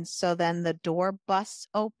 And so then the door busts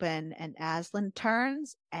open and Aslan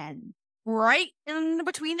turns and right in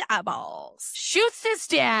between the eyeballs shoots his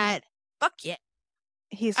dad. Fuck yeah.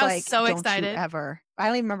 He's I was like, so don't excited. you ever. I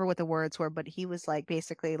don't even remember what the words were, but he was like,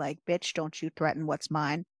 basically like, bitch, don't you threaten what's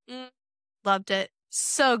mine. Loved it.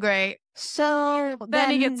 So great. So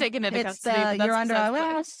then he gets taken into custody. You're under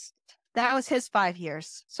arrest. That was his 5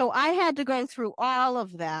 years. So I had to go through all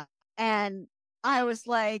of that. And I was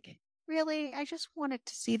like, really? I just wanted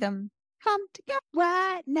to see them come together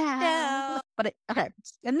right now. Yeah. But okay.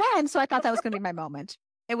 And then, so I thought that was going to be my moment.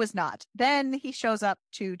 It was not. Then he shows up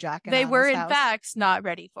to Jack and they Anna's were, in house. fact, not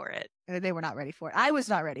ready for it. They were not ready for it. I was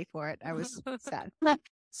not ready for it. I was sad.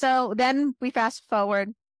 So then we fast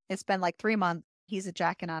forward. It's been like 3 months. He's at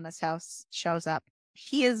Jack and Anna's house, shows up.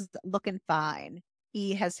 He is looking fine.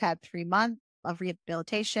 He has had 3 months of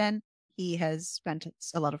rehabilitation. He has spent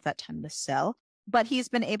a lot of that time in the cell, but he's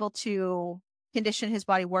been able to condition his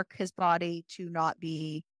body, work his body to not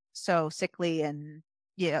be so sickly. And,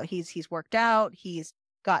 you know, he's worked out. He's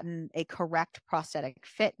gotten a correct prosthetic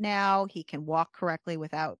fit now. He can walk correctly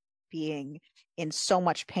without being in so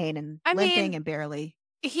much pain and limping and barely.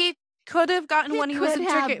 He could have gotten one. He was in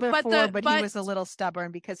Turkey before, but he was a little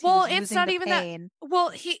stubborn because he was using the pain.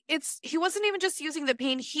 He wasn't even just using the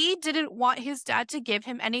pain. He didn't want his dad to give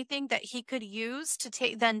him anything that he could use to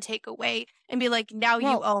take away and be like, now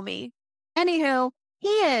you owe me. Anywho, he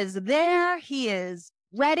is there. He is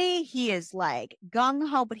ready. He is like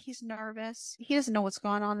gung-ho, but he's nervous. He doesn't know what's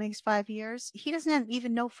gone on in these 5 years. He doesn't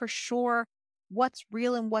even know for sure what's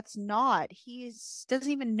real and what's not. He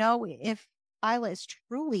doesn't even know if Isla is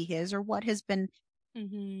truly his or what has been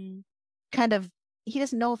kind of, he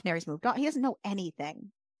doesn't know if Neri's moved on. He doesn't know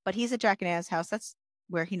anything, but he's at Jack and Anna's house. That's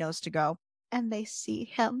where he knows to go. And they see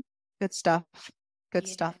him. Good stuff. Good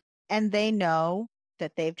stuff. And they know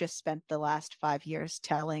that they've just spent the last 5 years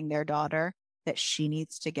telling their daughter that she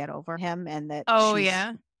needs to get over him and that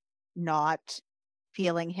she's not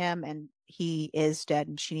feeling him and he is dead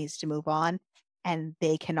and she needs to move on. And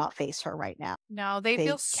they cannot face her right now. No, they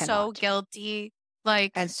feel so guilty.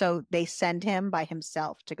 Like, and so they send him by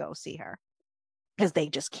himself to go see her because they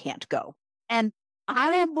just can't go. And I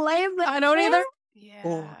didn't blame them. I don't either. Yeah.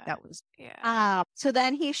 Oh, that was. Yeah. So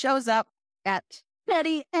then he shows up at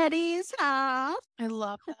Teddy Eddie's house. I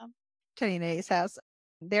love them. Teddy and Eddie's house.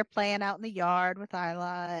 They're playing out in the yard with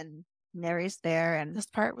Isla and Mary's there. And this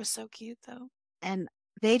part was so cute, though. And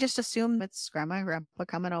they just assume it's Grandma and Grandpa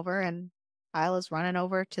coming over, and Isla's running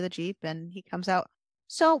over to the Jeep and he comes out.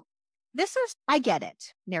 So I get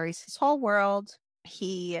it. Neri's his whole world.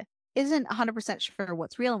 He isn't 100% sure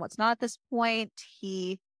what's real and what's not at this point.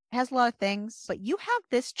 He has a lot of things, but you have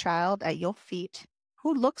this child at your feet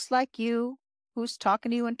who looks like you, who's talking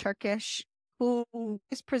to you in Turkish, who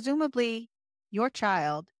is presumably your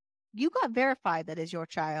child. You got verified that is your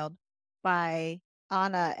child by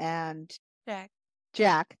Anna and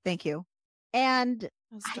Jack. Thank you. And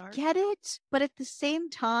I get it, but at the same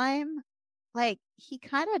time, like, he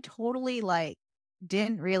kind of totally, like,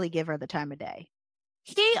 didn't really give her the time of day.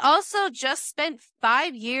 He also just spent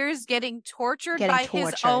 5 years getting tortured by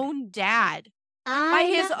his own dad.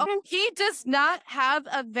 He does not have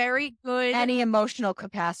a very good... any emotional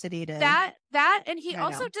capacity to... And he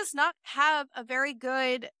also does not have a very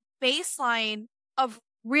good baseline of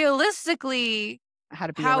realistically... how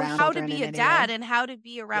to be a dad and how to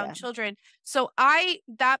be around children. So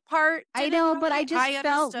that part, I know, but I just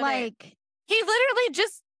felt like he literally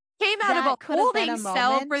just came out of that a could have been holding a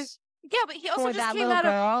cell for. moment Yeah, but he also for just that came little out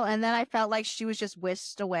of. girl, and then I felt like she was just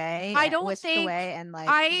whisked away, I don't think and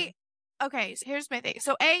like Okay, so here's my thing.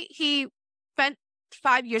 So he spent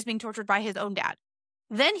 5 years being tortured by his own dad.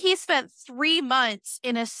 Then he spent 3 months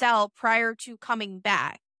in a cell prior to coming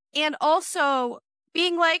back. And also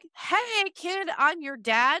being like, hey, kid, I'm your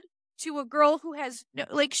dad, to a girl who has,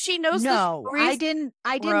 like, she knows the no, stories. I didn't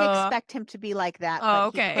expect him to be like that,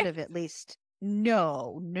 Oh, but he okay. could have at least.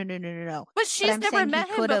 No. But she's I'm never saying he met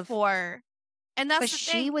him could have. before. And that's But the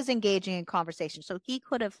she thing. was engaging in conversation, so he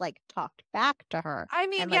could have like talked back to her. I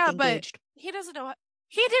mean, and, like, yeah, engaged. but he doesn't know.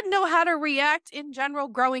 He didn't know how to react in general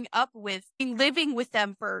growing up with, living with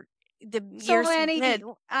them for the years he did.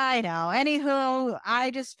 I know. Anywho,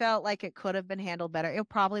 I just felt like it could have been handled better. It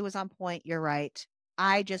probably was on point. You're right.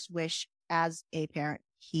 I just wish, as a parent,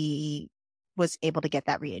 he was able to get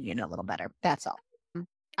that reunion a little better. That's all.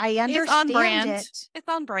 I understand It's on brand. It's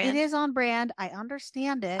on brand. It is on brand. I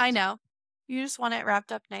understand it. I know. You just want it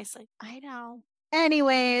wrapped up nicely. I know.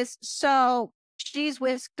 Anyways, so she's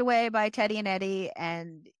whisked away by Teddy and Eddie,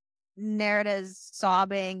 and Nerida's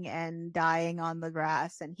sobbing and dying on the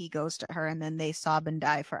grass, and he goes to her, and then they sob and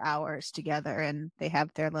die for hours together, and they have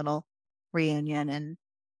their little reunion, and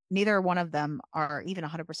neither one of them are even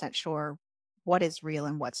 100% sure what is real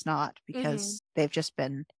and what's not, because they've just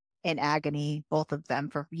been in agony, both of them,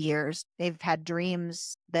 for years. They've had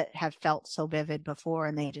dreams that have felt so vivid before,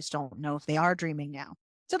 and they just don't know if they are dreaming now.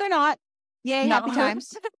 So they're not. Yay, No. happy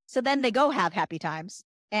times. So then they go have happy times,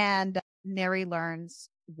 and Neri learns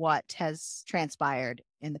what has transpired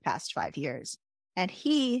in the past 5 years. And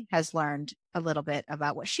he has learned a little bit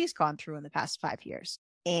about what she's gone through in the past 5 years.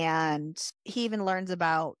 And he even learns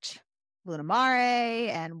about Lunamare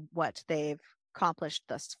and what they've accomplished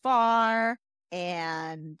thus far.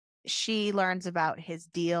 And she learns about his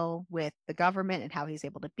deal with the government and how he's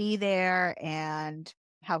able to be there, and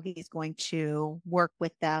how he's going to work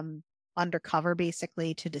with them undercover,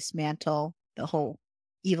 basically, to dismantle the whole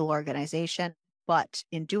evil organization. But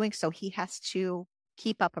in doing so, he has to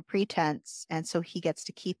keep up a pretense, and so he gets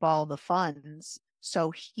to keep all the funds.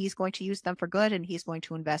 So he's going to use them for good, and he's going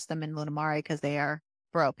to invest them in Lunamare because they are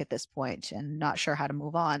broke at this point and not sure how to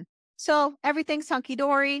move on. So everything's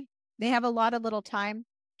hunky-dory. They have a lot of little time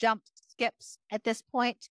jump skips at this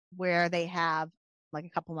point, where they have, like, a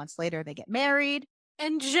couple months later, they get married.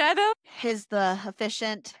 And Jenna is the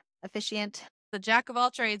officiant, the jack of all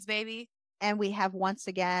trades, baby. And we have once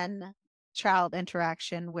again child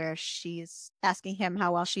interaction where she's asking him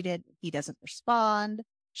how well she did. He doesn't respond.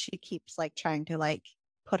 She keeps like trying to like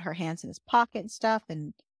put her hands in his pocket and stuff.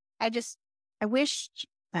 And I wish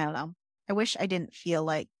I didn't feel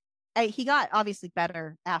like he got obviously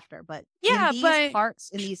better after, but in these parts,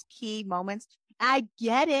 in these key moments, I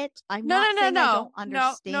get it. I'm not saying I don't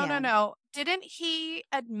understand. No. Didn't he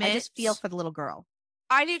admit? I just feel for the little girl.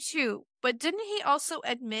 I do too. But didn't he also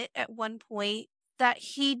admit at one point that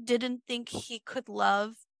he didn't think he could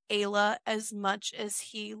love Ayla as much as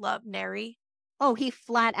he loved Neri? Oh, he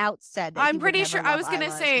flat out said that. I'm pretty sure. I was going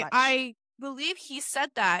to say, I believe he said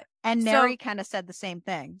that. And Neri kind of said the same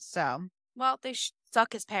thing. So, well, they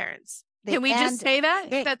suck as parents. Can we just say that?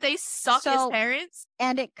 That they suck as parents?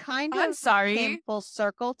 And it kind of came full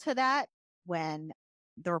circle to that when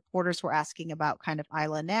the reporters were asking about kind of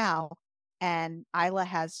Ayla now. And Ayla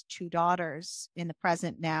has 2 daughters in the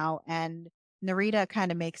present now. And Nerida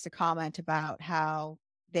kind of makes a comment about how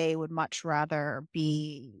they would much rather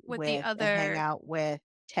be with the other, and hang out with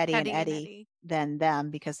Teddy and Eddie than them,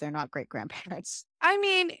 because they're not great grandparents. I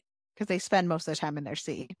mean, because they spend most of the time in their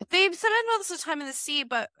sea. They spend most of the time in the sea,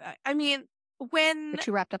 but I mean, when... They're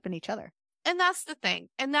too wrapped up in each other. And that's the thing.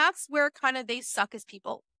 And that's where kind of they suck as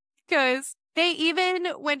people. Because they even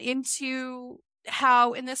went into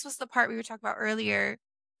how, and this was the part we were talking about earlier,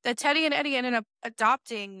 that Teddy and Eddie ended up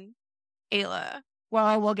adopting Ayla.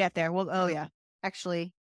 Well, we'll get there.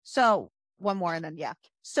 Actually. So, one more and then,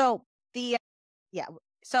 So,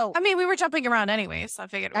 So, I mean, we were jumping around anyway, so I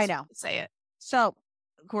figured I know. Say it. So,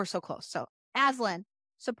 we're so close. So, Aslan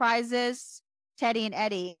surprises Teddy and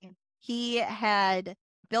Eddie. He had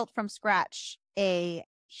built from scratch a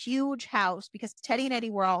huge house, because Teddy and Eddie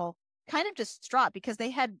were all kind of distraught because they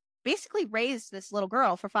had basically raised this little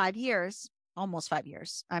girl for 5 years, almost 5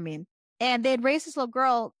 years. I mean, and they'd raised this little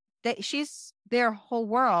girl that she's their whole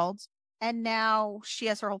world. And now she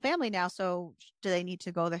has her whole family now. So do they need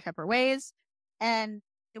to go their separate ways? And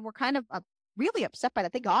they were kind of really upset by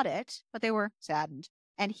that. They got it, but they were saddened.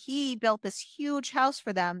 And he built this huge house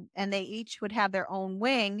for them, and they each would have their own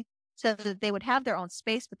wing so that they would have their own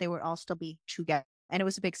space, but they would all still be together. And it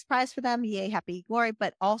was a big surprise for them. Yay, happy glory.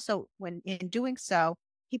 But also, when in doing so,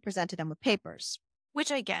 he presented them with papers. Which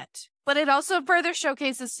I get. But it also further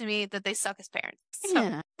showcases to me that they suck as parents. So,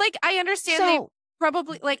 Yeah. like, I understand they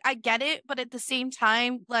probably, like, I get it, but at the same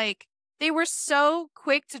time, like, they were so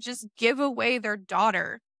quick to just give away their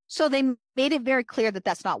daughter. So they made it very clear that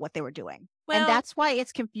that's not what they were doing. Well, and that's why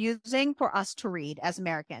it's confusing for us to read as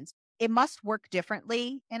Americans. It must work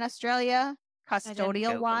differently in Australia,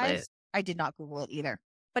 custodial-wise. I did not Google it either.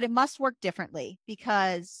 But it must work differently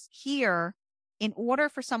because here, in order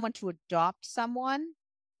for someone to adopt someone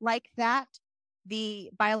like that, the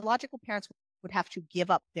biological parents would have to give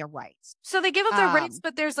up their rights. So they give up their rights,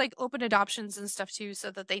 but there's like open adoptions and stuff too, so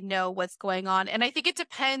that they know what's going on. And I think it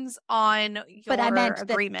depends on your but I meant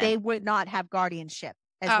agreement. That they would not have guardianship,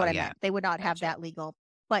 is what I meant. They would not have that legal.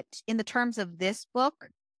 But in the terms of this book,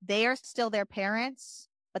 they are still their parents,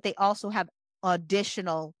 but they also have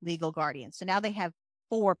additional legal guardians. So now they have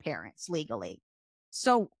 4 parents legally.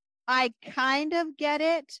 So I kind of get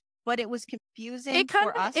it, but it was confusing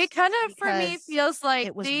for us. It kind of, for me, feels like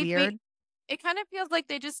it was weird. It kind of feels like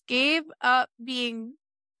they just gave up being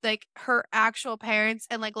like her actual parents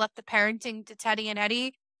and like left the parenting to Teddy and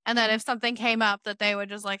Eddie. And then if something came up, that they would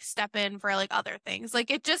just like step in for like other things.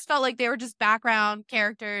 Like it just felt like they were just background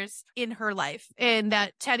characters in her life. And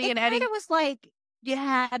that Teddy and Eddie. It was like you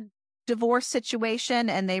had divorce situation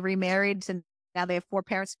and they remarried and now they have 4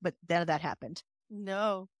 parents, but none of that happened.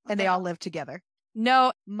 No. And they all live together.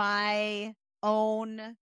 No. My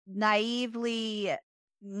own naively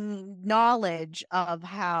knowledge of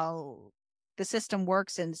how the system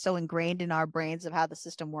works and so ingrained in our brains of how the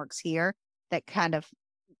system works here that kind of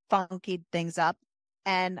funkied things up.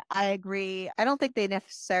 And I agree. I don't think they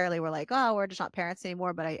necessarily were like, oh, we're just not parents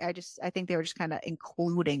anymore. But I think they were just kind of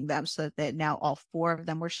including them so that now all 4 of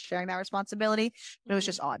them were sharing that responsibility. But it was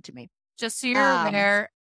just odd to me. Just so you're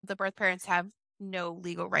aware, the birth parents have no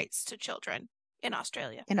legal rights to children in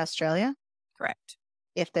Australia. In Australia? Correct.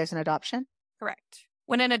 If there's an adoption? Correct.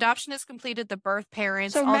 When an adoption is completed, the birth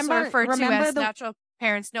parents, also referred to as natural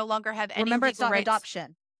parents, no longer have any remember, legal it's not rights.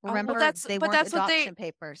 Adoption. Remember, they weren't adoption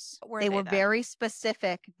papers. They were very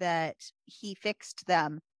specific that he fixed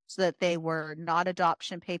them so that they were not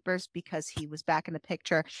adoption papers because he was back in the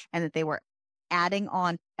picture and that they were adding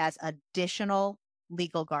on as additional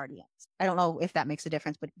legal guardians. I don't know if that makes a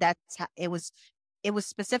difference, but that's how it was. It was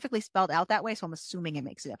specifically spelled out that way, so I'm assuming it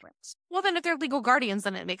makes a difference. Well, then if they're legal guardians,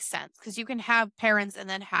 then it makes sense because you can have parents and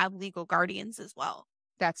then have legal guardians as well.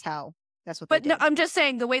 That's what. But no, I'm just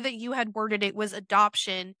saying the way that you had worded it was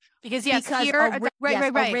adoption because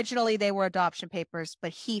originally they were adoption papers,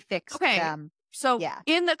 but he fixed them. So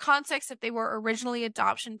in the context, if they were originally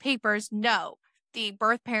adoption papers, no, the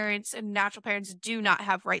birth parents and natural parents do not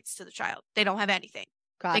have rights to the child. They don't have anything.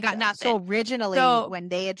 Gotcha. They got nothing. So originally, when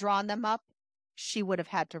they had drawn them up, she would have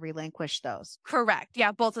had to relinquish those. Correct.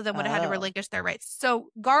 Yeah, both of them would have had to relinquish their rights. So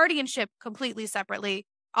guardianship completely separately.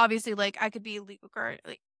 Obviously, like I could be a legal guard,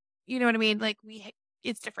 like you know what I mean? Like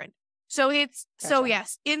it's different. So it's so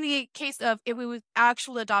yes. In the case of if it was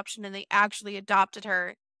actual adoption and they actually adopted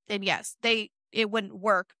her, then yes, it wouldn't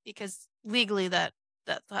work because legally that's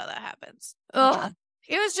how that happens. Ugh.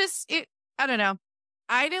 It was just I don't know.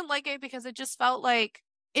 I didn't like it because it just felt like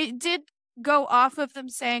it did go off of them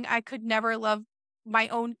saying I could never love my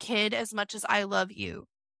own kid as much as I love you,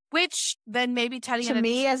 which then maybe Teddy to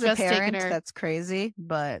me as a parent that's crazy.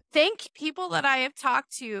 But think people that I have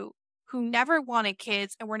talked to who never wanted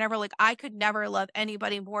kids and were never like I could never love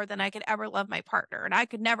anybody more than I could ever love my partner, and I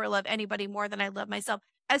could never love anybody more than I love myself.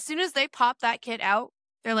 As soon as they pop that kid out,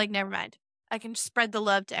 they're like, never mind, I can spread the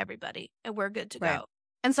love to everybody and we're good to go.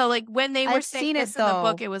 And so like when they were saying this in the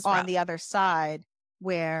book, it was on rough. The other side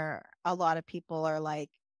where a lot of people are like,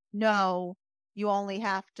 no, you only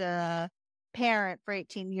have to parent for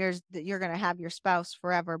 18 years, that you're going to have your spouse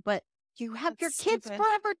forever, but you have your kids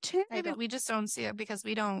forever too. Maybe we just don't see it because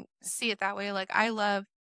we don't see it that way. Like I love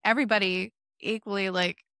everybody equally.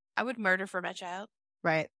 Like I would murder for my child.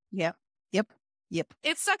 Right. Yep.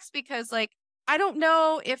 It sucks because like, I don't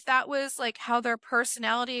know if that was like how their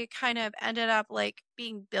personality kind of ended up like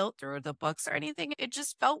being built through the books or anything. It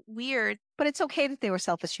just felt weird. But it's okay that they were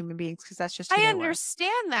selfish human beings because that's just who I they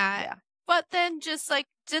understand that. Yeah. But then just like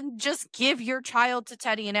didn't just give your child to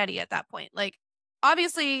Teddy and Eddie at that point. Like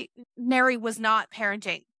obviously Mary was not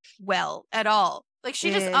parenting well at all. Like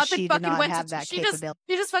she just up and fucking went to she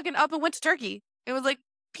just fucking up and went to Turkey. It was like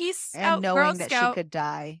peace and out, knowing Girl that Scout. she could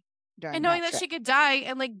die. And knowing that she could die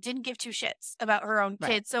and like didn't give 2 shits about her own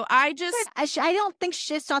kid. So I just I don't think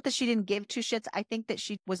it's not that she didn't give 2 shits. I think that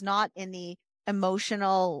she was not in the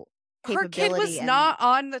emotional capability. Her kid was not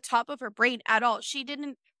on the top of her brain at all. She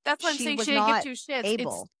didn't. That's why I'm saying she didn't give 2 shits.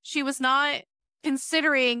 Able. She was not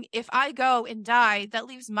considering if I go and die, that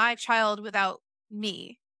leaves my child without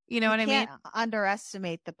me. You know what I mean? Can't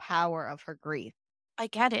underestimate the power of her grief. I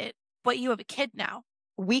get it, but you have a kid now.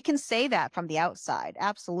 We can say that from the outside,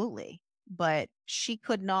 absolutely. But she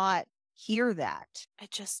could not hear that.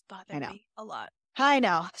 It just bothered me a lot. I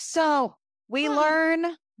know. So we learn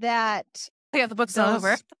that the book's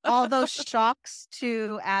over. all those shocks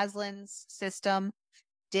to Aslan's system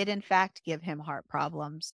did in fact give him heart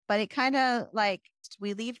problems. But it kind of like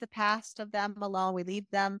we leave the past of them alone. We leave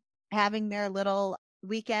them having their little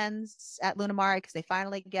weekends at Lunamare because they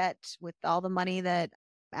finally get, with all the money that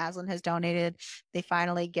Aslan has donated, they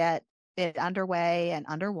finally get it underway and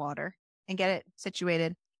underwater and get it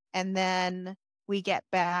situated. And then we get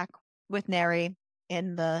back with Neri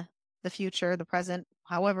in the future, the present,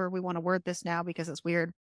 however we want to word this now because it's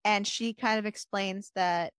weird. And she kind of explains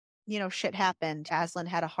that, shit happened. Aslan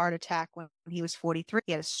had a heart attack when he was 43.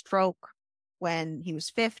 He had a stroke when he was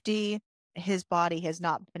 50. His body has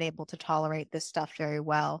not been able to tolerate this stuff very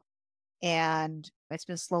well. And it's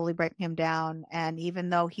been slowly breaking him down. And even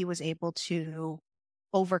though he was able to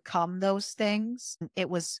overcome those things, it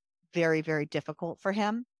was very, very difficult for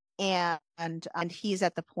him. And he's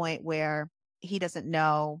at the point where he doesn't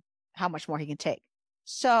know how much more he can take.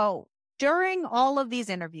 So during all of these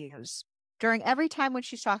interviews, during every time when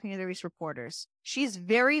she's talking to these reporters, she's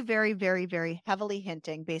very, very, very, very heavily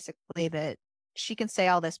hinting basically that she can say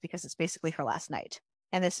all this because it's basically her last night.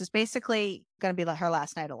 And this is basically going to be like her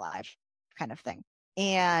last night alive kind of thing.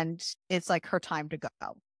 And it's like her time to go.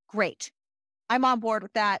 Great. I'm on board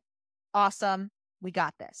with that. Awesome. We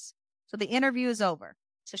got this. So the interview is over.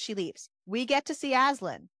 So she leaves. We get to see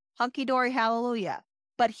Aslan. Hunky dory, hallelujah.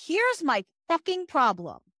 But here's my fucking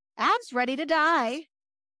problem. Ab's ready to die.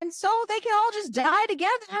 And so they can all just die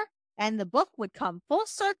together. And the book would come full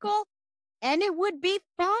circle. And it would be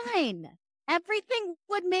fine. Everything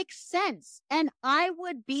would make sense. And I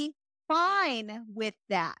would be fine with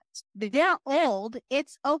that. They're old.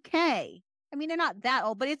 It's okay. I mean, they're not that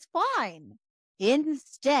old, but it's fine.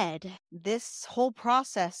 Instead, this whole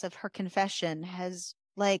process of her confession has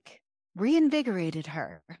reinvigorated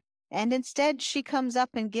her. And instead, she comes up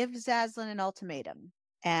and gives Aslan an ultimatum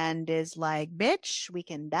and is like, bitch, we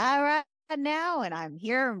can die right now. And I'm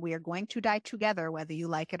here and we are going to die together, whether you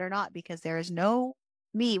like it or not, because there is no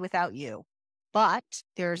me without you. But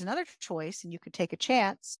there's another choice and you could take a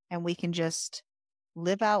chance and we can just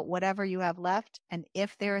live out whatever you have left. And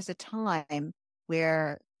if there is a time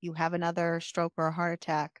where you have another stroke or a heart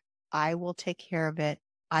attack, I will take care of it.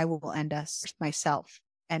 I will end us myself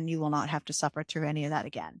and you will not have to suffer through any of that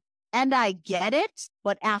again. And I get it.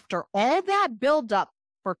 But after all that buildup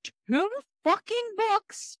for 2 fucking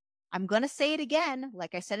books, I'm going to say it again,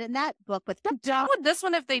 like I said in that book, but with this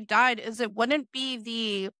one, if they died, is it wouldn't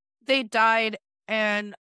be they died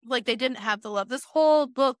and they didn't have the love. This whole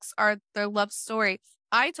books are their love story.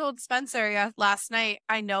 I told Spencer last night,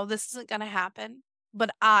 I know this isn't going to happen,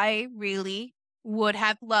 but I really would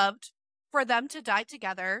have loved for them to die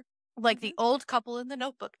together like the old couple in The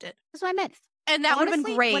Notebook did. That's what I meant. And that would have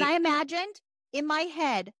been great. When I imagined, in my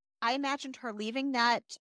head, I imagined her leaving that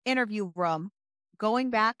interview room,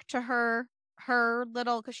 going back to her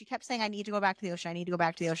little, because she kept saying, I need to go back to the ocean. I need to go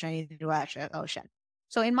back to the ocean. I need to go back to the ocean.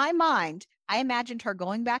 So in my mind, I imagined her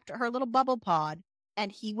going back to her little bubble pod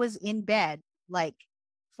and he was in bed,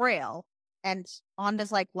 frail and on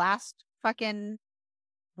this last fucking,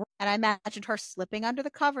 and I imagined her slipping under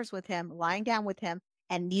the covers with him, lying down with him,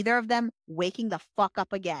 and neither of them waking the fuck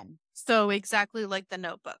up again. So exactly like The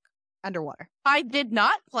Notebook. Underwater. I did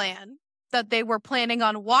not plan that they were planning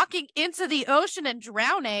on walking into the ocean and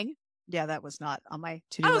drowning. Yeah, that was not on my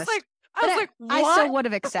to-do list. What? I still would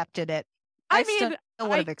have accepted it. I still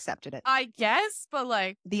would have accepted it. I guess,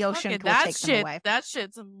 but the ocean would take them away. That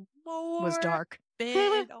shit's was dark.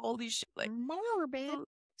 Holy shit. Morbid.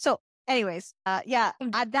 So anyways,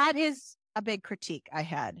 that is a big critique I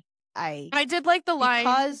had. I did like the line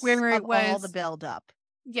where it was all the build up.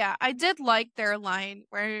 Yeah, I did like their line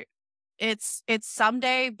where it's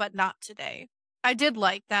someday, but not today. I did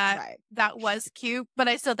like that. Right. That was cute, but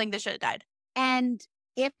I still think they should have died. And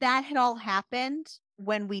if that had all happened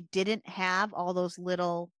when we didn't have all those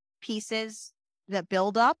little pieces that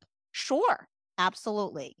build up, sure,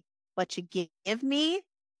 absolutely. But you give me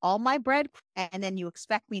all my bread and then you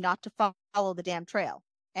expect me not to follow the damn trail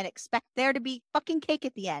and expect there to be fucking cake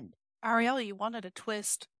at the end. Arielle, you wanted a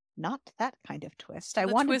twist. Not that kind of twist. I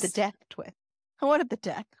wanted the death twist. I wanted the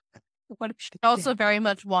death. I also very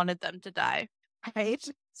much wanted them to die. Right?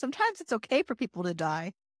 Sometimes it's okay for people to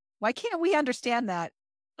die. Why can't we understand that?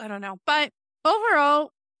 I don't know. But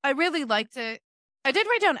overall, I really liked it. I did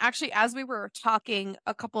write down, actually, as we were talking,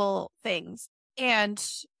 a couple things. And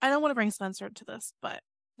I don't want to bring Spencer into this, but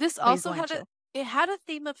this also had it had a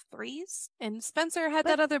theme of threes, and Spencer had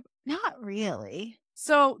that other. Not really.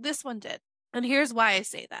 So this one did. And here's why I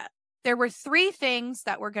say that. There were 3 things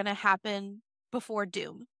that were going to happen before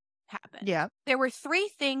Doom happened. Yeah. There were 3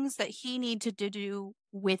 things that he needed to do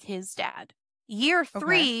with his dad. Year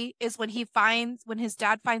 3 is when his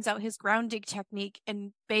dad finds out his grounding technique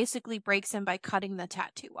and basically breaks him by cutting the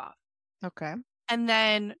tattoo off. Okay. And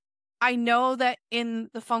then I know that in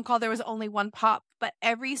the phone call there was only 1 pop, but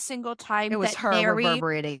every single time it was her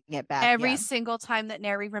reverberating it back. Every single time that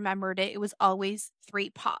Neri remembered it, it was always 3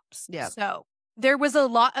 pops. Yeah. So there was a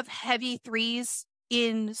lot of heavy 3s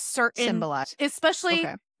in certain symbolized, especially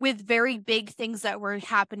with very big things that were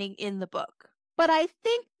happening in the book. But I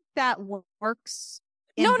think that works.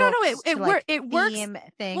 No, it works.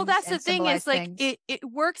 Well, that's the thing is like it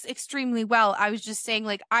works extremely well. I was just saying,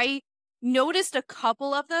 like, I noticed a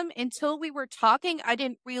couple of them until we were talking. I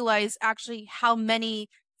didn't realize actually how many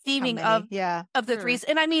theming of the 3s.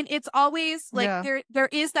 And I mean, it's always like there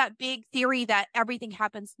is that big theory that everything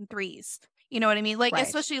happens in 3s. You know what I mean? Like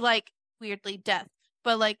especially like weirdly death.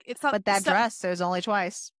 But like it's not. But that dress, there's only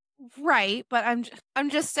twice. Right, but I'm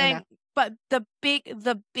just saying. But the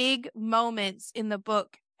big moments in the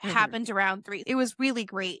book happened around 3. It was really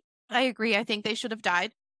great. I agree. I think they should have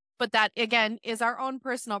died. But that again is our own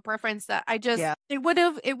personal preference. That I just it would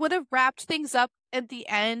have wrapped things up at the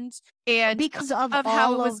end, and because of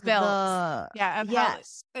how it was built.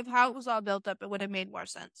 Of how it was all built up, it would have made more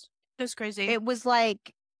sense. That's crazy. It was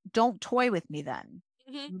like, don't toy with me then.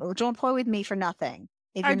 Mm-hmm. Don't toy with me for nothing.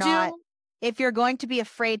 If you're going to be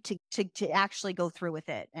afraid to actually go through with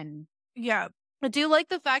it. And yeah, I do like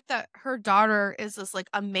the fact that her daughter is this like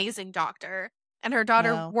amazing doctor, and her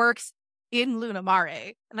daughter works in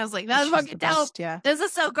Lunamare, and I was like, that's fucking dope. This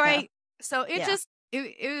is so great. So it just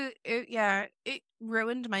it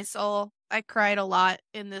ruined my soul. I cried a lot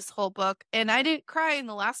in this whole book, and I didn't cry in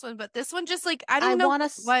the last one, but this one just like I don't know what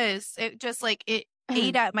it was. It just like it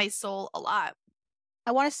ate at my soul a lot.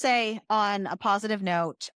 I want to say on a positive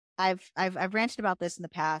note, I've ranted about this in the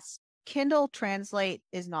past. Kindle Translate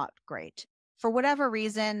is not great. For whatever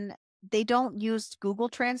reason, they don't use Google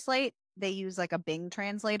Translate. They use like a Bing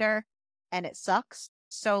translator, and it sucks.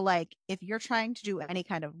 So like if you're trying to do any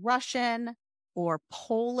kind of Russian or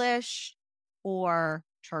Polish or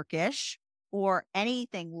Turkish or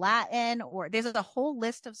anything Latin, or there's a whole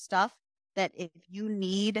list of stuff that if you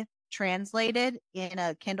need translated in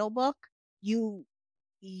a Kindle book, you're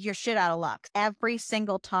shit out of luck. Every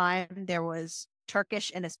single time there was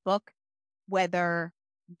Turkish in this book, whether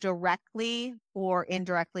directly or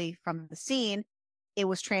indirectly from the scene, it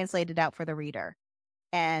was translated out for the reader.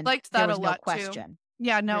 And liked that there was a lot no question. Too.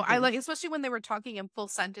 Yeah, no, I like, especially when they were talking in full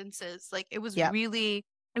sentences. Like it was really,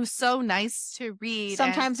 it was so nice to read.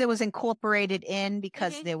 Sometimes it was incorporated in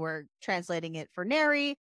because they were translating it for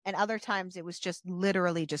Neri, and other times it was just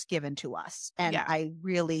literally just given to us. And I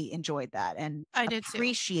really enjoyed that and I did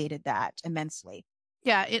appreciated that immensely.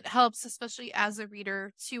 Yeah, it helps, especially as a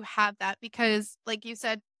reader, to have that because, like you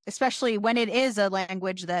said, especially when it is a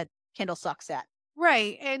language that Kindle sucks at.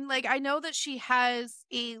 Right. And like, I know that she has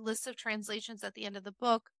a list of translations at the end of the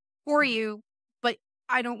book for you, but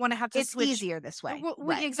I don't want to have to switch. It's easier this way.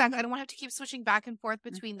 Right. Exactly. I don't want to have to keep switching back and forth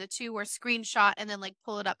between the two or screenshot and then like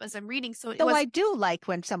pull it up as I'm reading. So I do like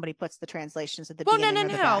when somebody puts the translations at the beginning.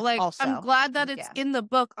 No. Like, also. I'm glad that it's in the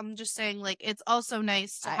book. I'm just saying, like, it's also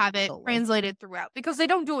nice to have it translated throughout because they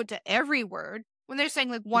don't do it to every word. When they're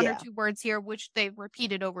saying like 1 or 2 words here, which they've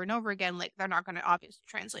repeated over and over again, like they're not going to obviously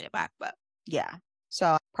translate it back, but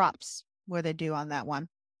so props where they do on that one.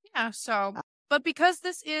 Yeah. So, but because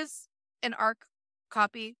this is an ARC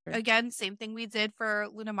copy, again, same thing we did for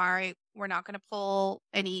Lunamare. We're not going to pull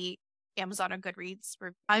any Amazon or Goodreads.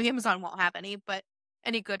 Amazon won't have any, but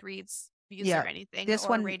any Goodreads views or anything. This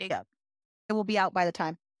one, rating. It will be out by the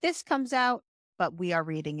time this comes out, but we are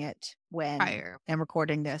reading it and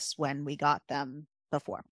recording this when we got them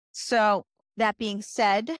before. So that being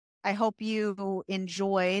said, I hope you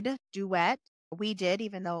enjoyed Duet. We did,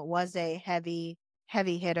 even though it was a heavy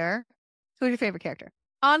hitter. Who's your favorite character?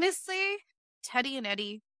 Honestly, Teddy and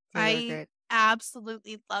Eddie. I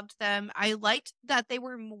absolutely loved them. I liked that they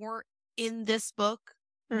were more in this book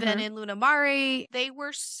than in Lunamare. They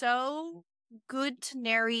were so good to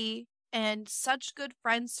Neri and such good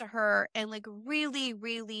friends to her and like really,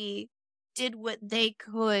 really did what they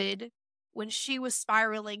could when she was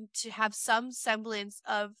spiraling to have some semblance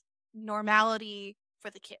of normality for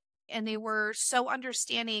the kid. And they were so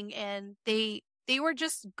understanding and they were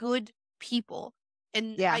just good people.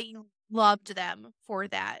 And I loved them for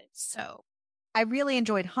that. So I really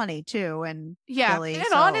enjoyed Honey too, and yeah, Billy. and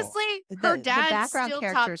So honestly, her the dad's background still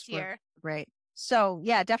top characters were tier. great. So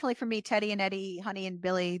yeah, definitely for me, Teddy and Eddie, Honey and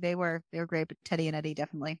Billy, they were great, but Teddy and Eddie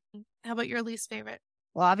definitely. How about your least favorite?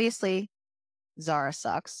 Well, obviously Zara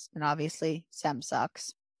sucks, and obviously Sem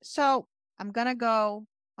sucks. So I'm gonna go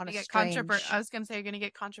on a strange. I was gonna say you're gonna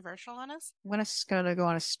get controversial on us. I'm gonna go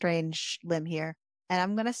on a strange limb here, and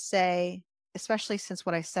I'm gonna say, especially since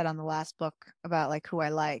what I said on the last book about like who I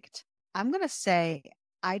liked, I'm gonna say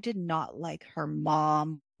I did not like her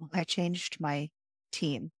mom. I changed my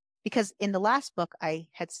team because in the last book I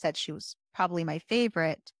had said she was probably my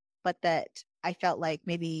favorite, but that I felt like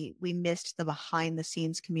maybe we missed the behind the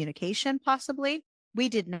scenes communication, possibly. We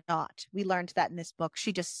did not. We learned that in this book.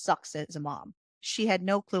 She just sucks as a mom. She had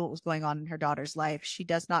no clue what was going on in her daughter's life. She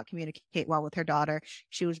does not communicate well with her daughter.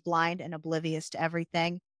 She was blind and oblivious to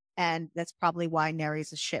everything. And that's probably why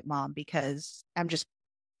Neri's a shit mom, because I'm just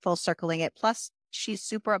full circling it. Plus, she's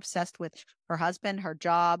super obsessed with her husband, her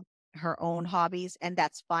job, her own hobbies, and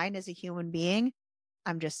that's fine as a human being.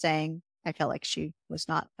 I'm just saying, I felt like she was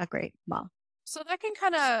not a great mom. So that can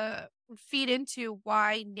kind of feed into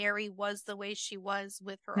why Neri was the way she was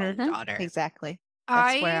with her own daughter. Exactly.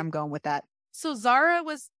 That's where I'm going with that. So Zara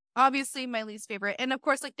was obviously my least favorite. And of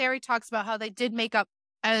course, like Neri talks about how they did make up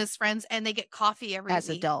as friends and they get coffee every as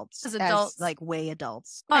week. Adults. As like way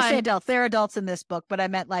adults. I say adults. They're adults in this book, but I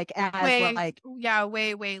meant like way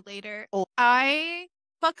later. Oh. I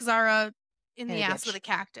fuck Zara in the ass with a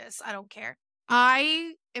cactus. I don't care.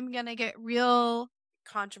 I am gonna get real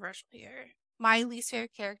controversial here. My least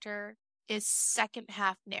favorite character is second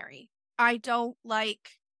half Neri. I don't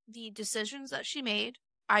like the decisions that she made.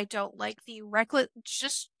 I don't like the reckless.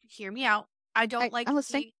 Just hear me out. I don't like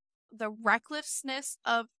the recklessness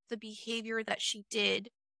of the behavior that she did.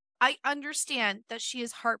 I understand that she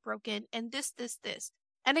is heartbroken and this.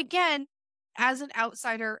 And again, as an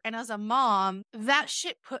outsider and as a mom, that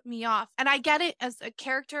shit put me off. And I get it as a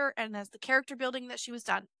character and as the character building that she was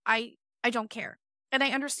done. I don't care. And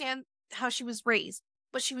I understand how she was raised,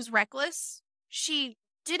 but she was reckless. She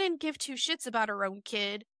didn't give two shits about her own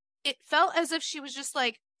kid. It felt as if she was just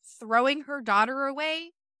like throwing her daughter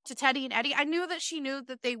away to Teddy and Eddie. I knew that she knew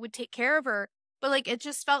that they would take care of her, but like it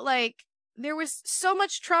just felt like there was so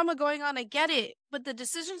much trauma going on. I get it, but the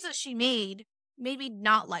decisions that she made me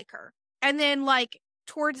not like her. And then like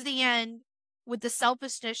towards the end with the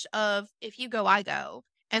selfishness of if you go, I go.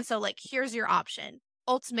 And so like, here's your option.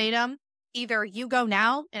 Ultimatum. Either you go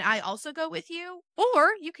now and I also go with you,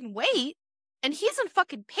 or you can wait and he's in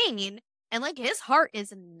fucking pain and like his heart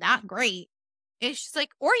is not great. And she's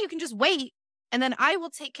like, or you can just wait and then I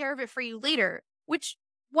will take care of it for you later, which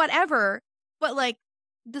whatever. But like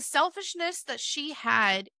the selfishness that she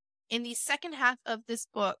had in the second half of this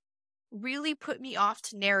book really put me off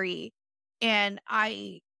to Neri. And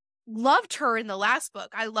I loved her in the last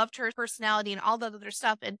book. I loved her personality and all that other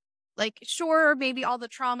stuff. And like, sure, maybe all the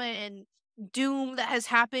trauma and doom that has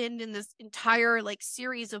happened in this entire like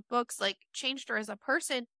series of books like changed her as a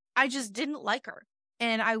person. I just didn't like her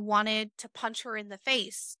and I wanted to punch her in the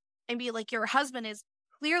face and be like, your husband is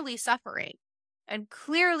clearly suffering and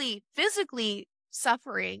clearly physically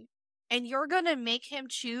suffering, and you're gonna make him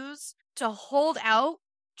choose to hold out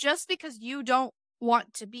just because you don't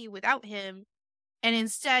want to be without him, and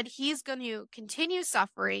instead he's going to continue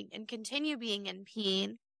suffering and continue being in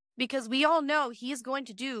pain because we all know he's going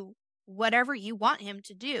to do whatever you want him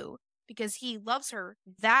to do because he loves her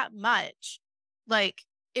that much. Like,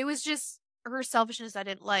 it was just her selfishness I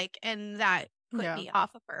didn't like, and that put me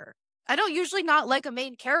off of her. I don't usually not like a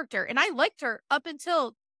main character, and I liked her up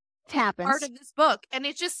until part of this book, and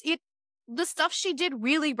the stuff she did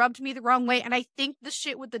really rubbed me the wrong way, and I think the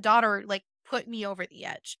shit with the daughter like put me over the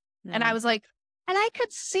edge. And I was like, and I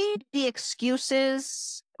could see the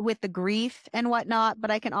excuses with the grief and whatnot,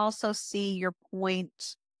 but I can also see your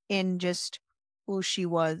point in just who she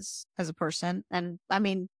was as a person. And I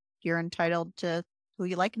mean, you're entitled to who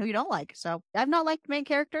you like and who you don't like. So I've not liked main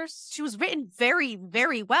characters. She was written very,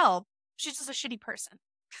 very well. She's just a shitty person.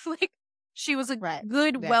 Like, she was a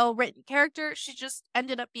good, well-written character. She just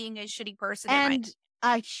ended up being a shitty person. And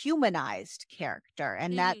a humanized character.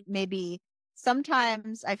 And that maybe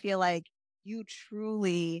sometimes I feel like you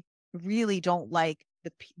truly, really don't like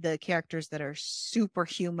the characters that are super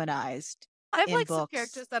humanized. I've liked some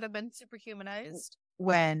characters that have been super humanized.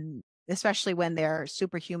 Especially when they're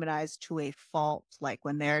super humanized to a fault, like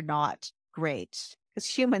when they're not great. because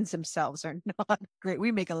humans themselves are not great.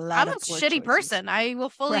 We make a lot I'm of a poor shitty choices. person. I will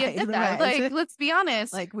fully admit that. Right. Like, let's be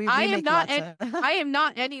honest. Like we I am make not. lots of... I am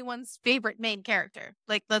not anyone's favorite main character.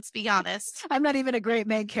 Like, let's be honest. I'm not even a great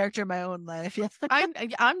main character in my own life. Yeah.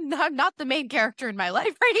 I'm not the main character in my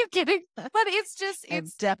life. Are you kidding? But it's just I'm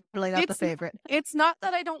definitely not the favorite. It's not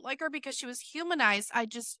that I don't like her because she was humanized.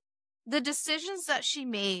 The decisions that she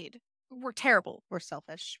made were terrible. Were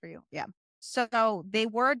selfish for you. Yeah. So they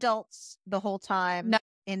were adults the whole time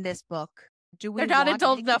in this book. They're not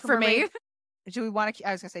adult enough for me. Do we want to?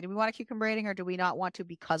 I was gonna say, do we want a cucumber rating, or do we not want to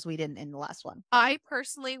because we didn't in the last one? I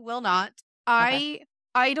personally will not. Okay.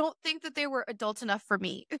 I don't think that they were adult enough for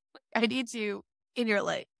me. I need you in your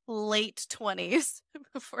late 20s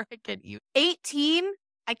before I get you. 18,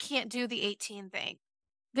 I can't do the 18 thing.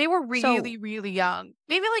 They were really, really young.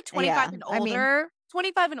 Maybe like 25 and older.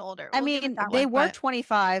 25 and older. I mean, they were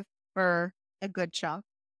 25 for a good chunk.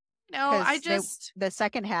 No, the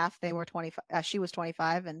second half they were 25. She was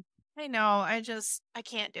 25, and I know. I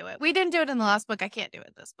can't do it. We didn't do it in the last book. I can't do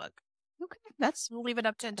it this book. Okay, we'll leave it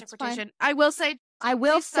up to interpretation. I will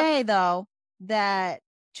say though that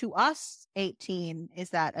to us 18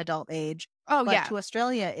 is that adult age. Oh, but to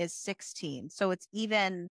Australia is 16, so it's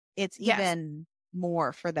even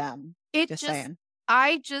more for them. It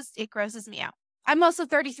grosses me out. I'm also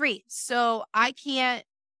 33, so I can't.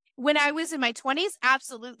 When I was in my 20s,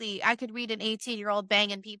 absolutely, I could read an 18-year-old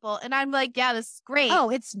banging people, and I'm like, yeah, this is great. Oh,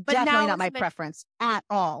 it's definitely not my preference at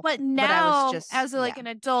all. But now, as an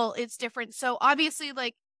adult, it's different. So obviously,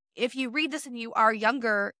 like, if you read this and you are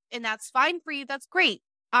younger, and that's fine for you, that's great.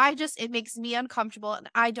 It makes me uncomfortable, and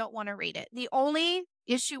I don't want to read it. The only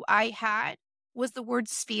issue I had was the word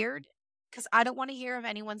speared, because I don't want to hear of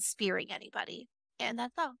anyone spearing anybody. And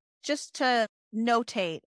that's all. Just to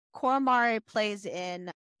notate, Amare plays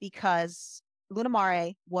in because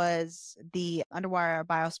Amare was the underwater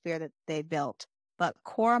biosphere that they built, but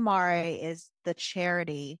Amare is the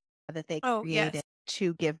charity that they created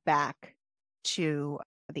to give back to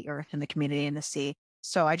the earth and the community and the sea.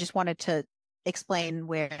 So I just wanted to explain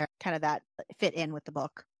where kind of that fit in with the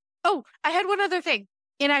book. Oh, I had one other thing,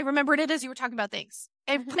 and I remembered it as you were talking about things.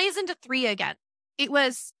 It plays into 3 again. It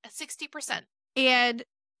was 60%. And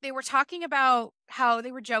they were talking about how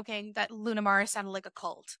they were joking that Lunamara sounded like a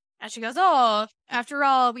cult. And she goes, oh, after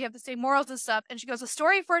all, we have the same morals and stuff. And she goes, a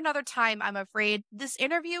story for another time, I'm afraid. This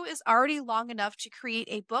interview is already long enough to create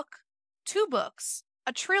a book, 2 books,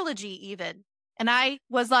 a trilogy even. And I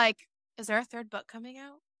was like, is there a 3rd book coming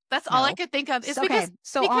out? That's all I could think of. It's okay.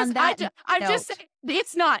 On that I'm just saying,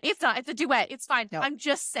 it's not. It's a duet. It's fine. No. I'm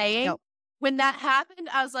just saying, when that happened,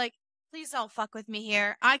 I was like, please don't fuck with me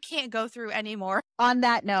here. I can't go through anymore. On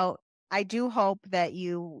that note, I do hope that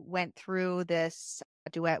you went through this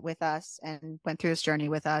duet with us and went through this journey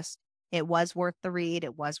with us. It was worth the read.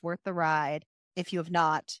 It was worth the ride. If you have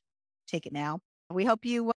not, take it now. We hope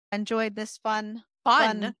you enjoyed this fun,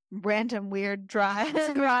 random, weird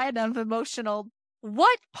ride of emotional.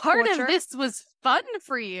 What part torture? Of this was fun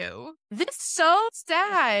for you? This is so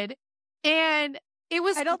sad. And it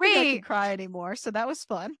was I don't great. think I can cry anymore, so that was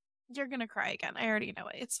fun. You're going to cry again. I already know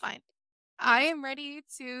it. It's fine. I am ready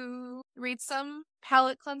to read some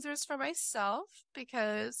palette cleansers for myself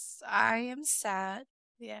because I am sad.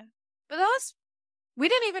 Yeah. But we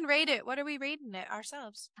didn't even rate it. What are we rating it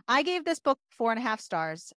ourselves? I gave this book 4.5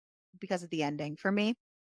 stars because of the ending for me.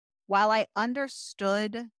 While I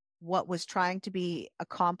understood what was trying to be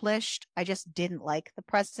accomplished, I just didn't like the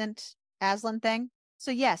present Aslan thing.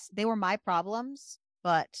 So yes, they were my problems,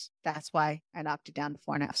 but that's why I knocked it down to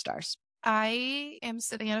 4.5 stars. I am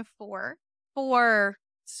sitting at a 4 for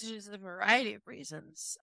just a variety of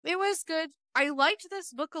reasons. It was good. I liked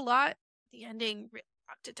this book a lot. The ending really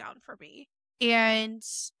knocked it down for me. And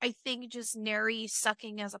I think just Neri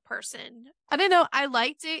sucking as a person. I don't know. I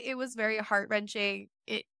liked it. It was very heart-wrenching.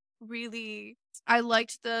 I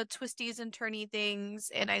liked the twisties and turny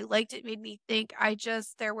things, and I liked it. Made me think.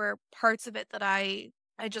 There were parts of it that I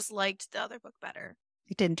just liked the other book better.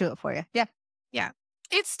 It didn't do it for you. Yeah. Yeah.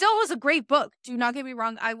 It still was a great book. Do not get me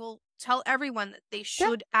wrong. I will tell everyone that they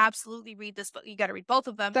should absolutely read this book. You got to read both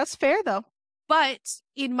of them. That's fair, though. But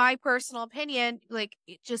in my personal opinion, like,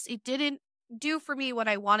 it didn't do for me what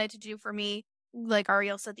I wanted to do for me. Like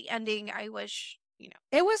Arielle said, the ending, I wish,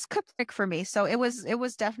 It was cathartic for me. So it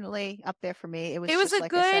was definitely up there for me. It was a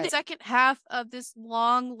like good second half of this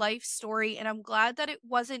long life story. And I'm glad that it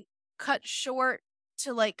wasn't cut short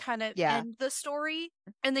to like kind of end the story,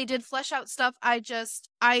 and they did flesh out stuff.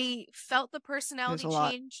 I felt the personality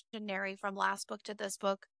change in Neri from last book to this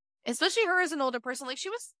book, especially her as an older person. Like, she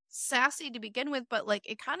was sassy to begin with, but like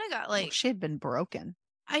it kind of got like she had been broken.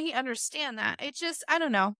 I understand that. It just, I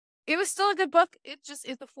don't know. It was still a good book. It just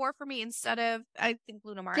is a 4 for me instead of, I think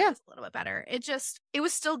Lunamar is a little bit better. It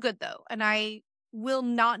was still good though. And I will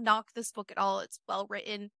not knock this book at all. It's well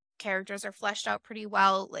written. Characters are fleshed out pretty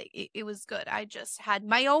well. Like it was good. I just had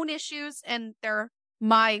my own issues and they're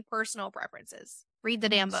my personal preferences. Read the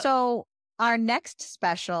damn book. So our next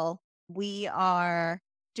special, we are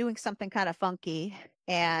doing something kind of funky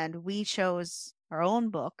and we chose our own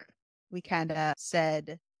book. We kind of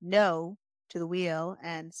said no to the wheel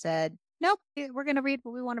and said, nope, we're going to read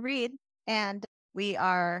what we want to read. And we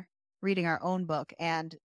are reading our own book.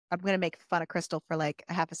 And I'm going to make fun of Krystal for like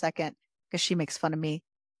a half a second because she makes fun of me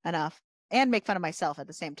enough and make fun of myself at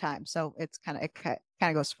the same time. So it kind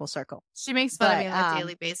of goes full circle. She makes fun of me on a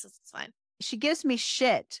daily basis. It's fine. She gives me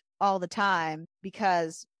shit all the time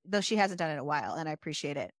because though she hasn't done it in a while and I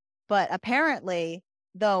appreciate it. But apparently,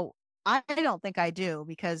 though, I don't think I do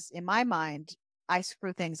because in my mind, I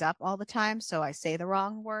screw things up all the time. So I say the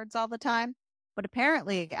wrong words all the time. But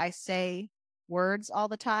apparently I say words all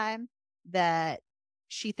the time that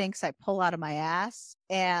she thinks I pull out of my ass.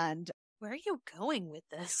 And where are you going with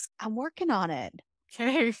this? I'm working on it.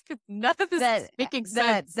 Okay. None of this is making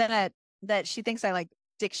sense. That she thinks I like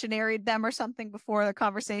dictionaried them or something before the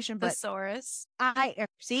conversation. But thesaurus. I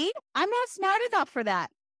see, I'm not smart enough for that.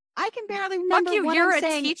 I can barely remember. Fuck you, what you're I'm a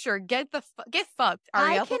saying. Teacher. Get fucked,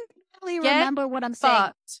 Arielle. I can barely remember what I'm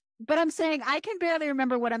saying. But I'm saying I can barely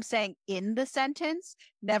remember what I'm saying in the sentence.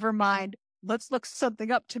 Never mind. Let's look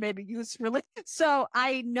something up to maybe use really. So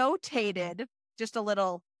I notated just a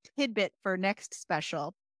little tidbit for next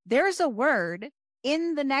special. There's a word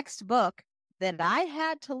in the next book that I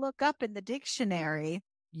had to look up in the dictionary.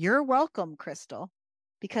 You're welcome, Krystal,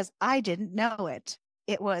 because I didn't know it.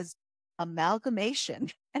 It was amalgamation.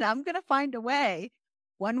 And I'm going to find a way,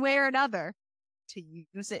 one way or another, to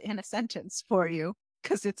use it in a sentence for you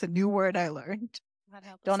because it's a new word I learned.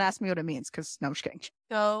 Don't ask me what it means because no, I'm just kidding.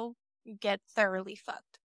 Go get thoroughly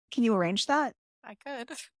fucked. Can you arrange that? I could.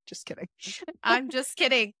 Just kidding. I'm just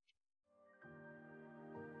kidding.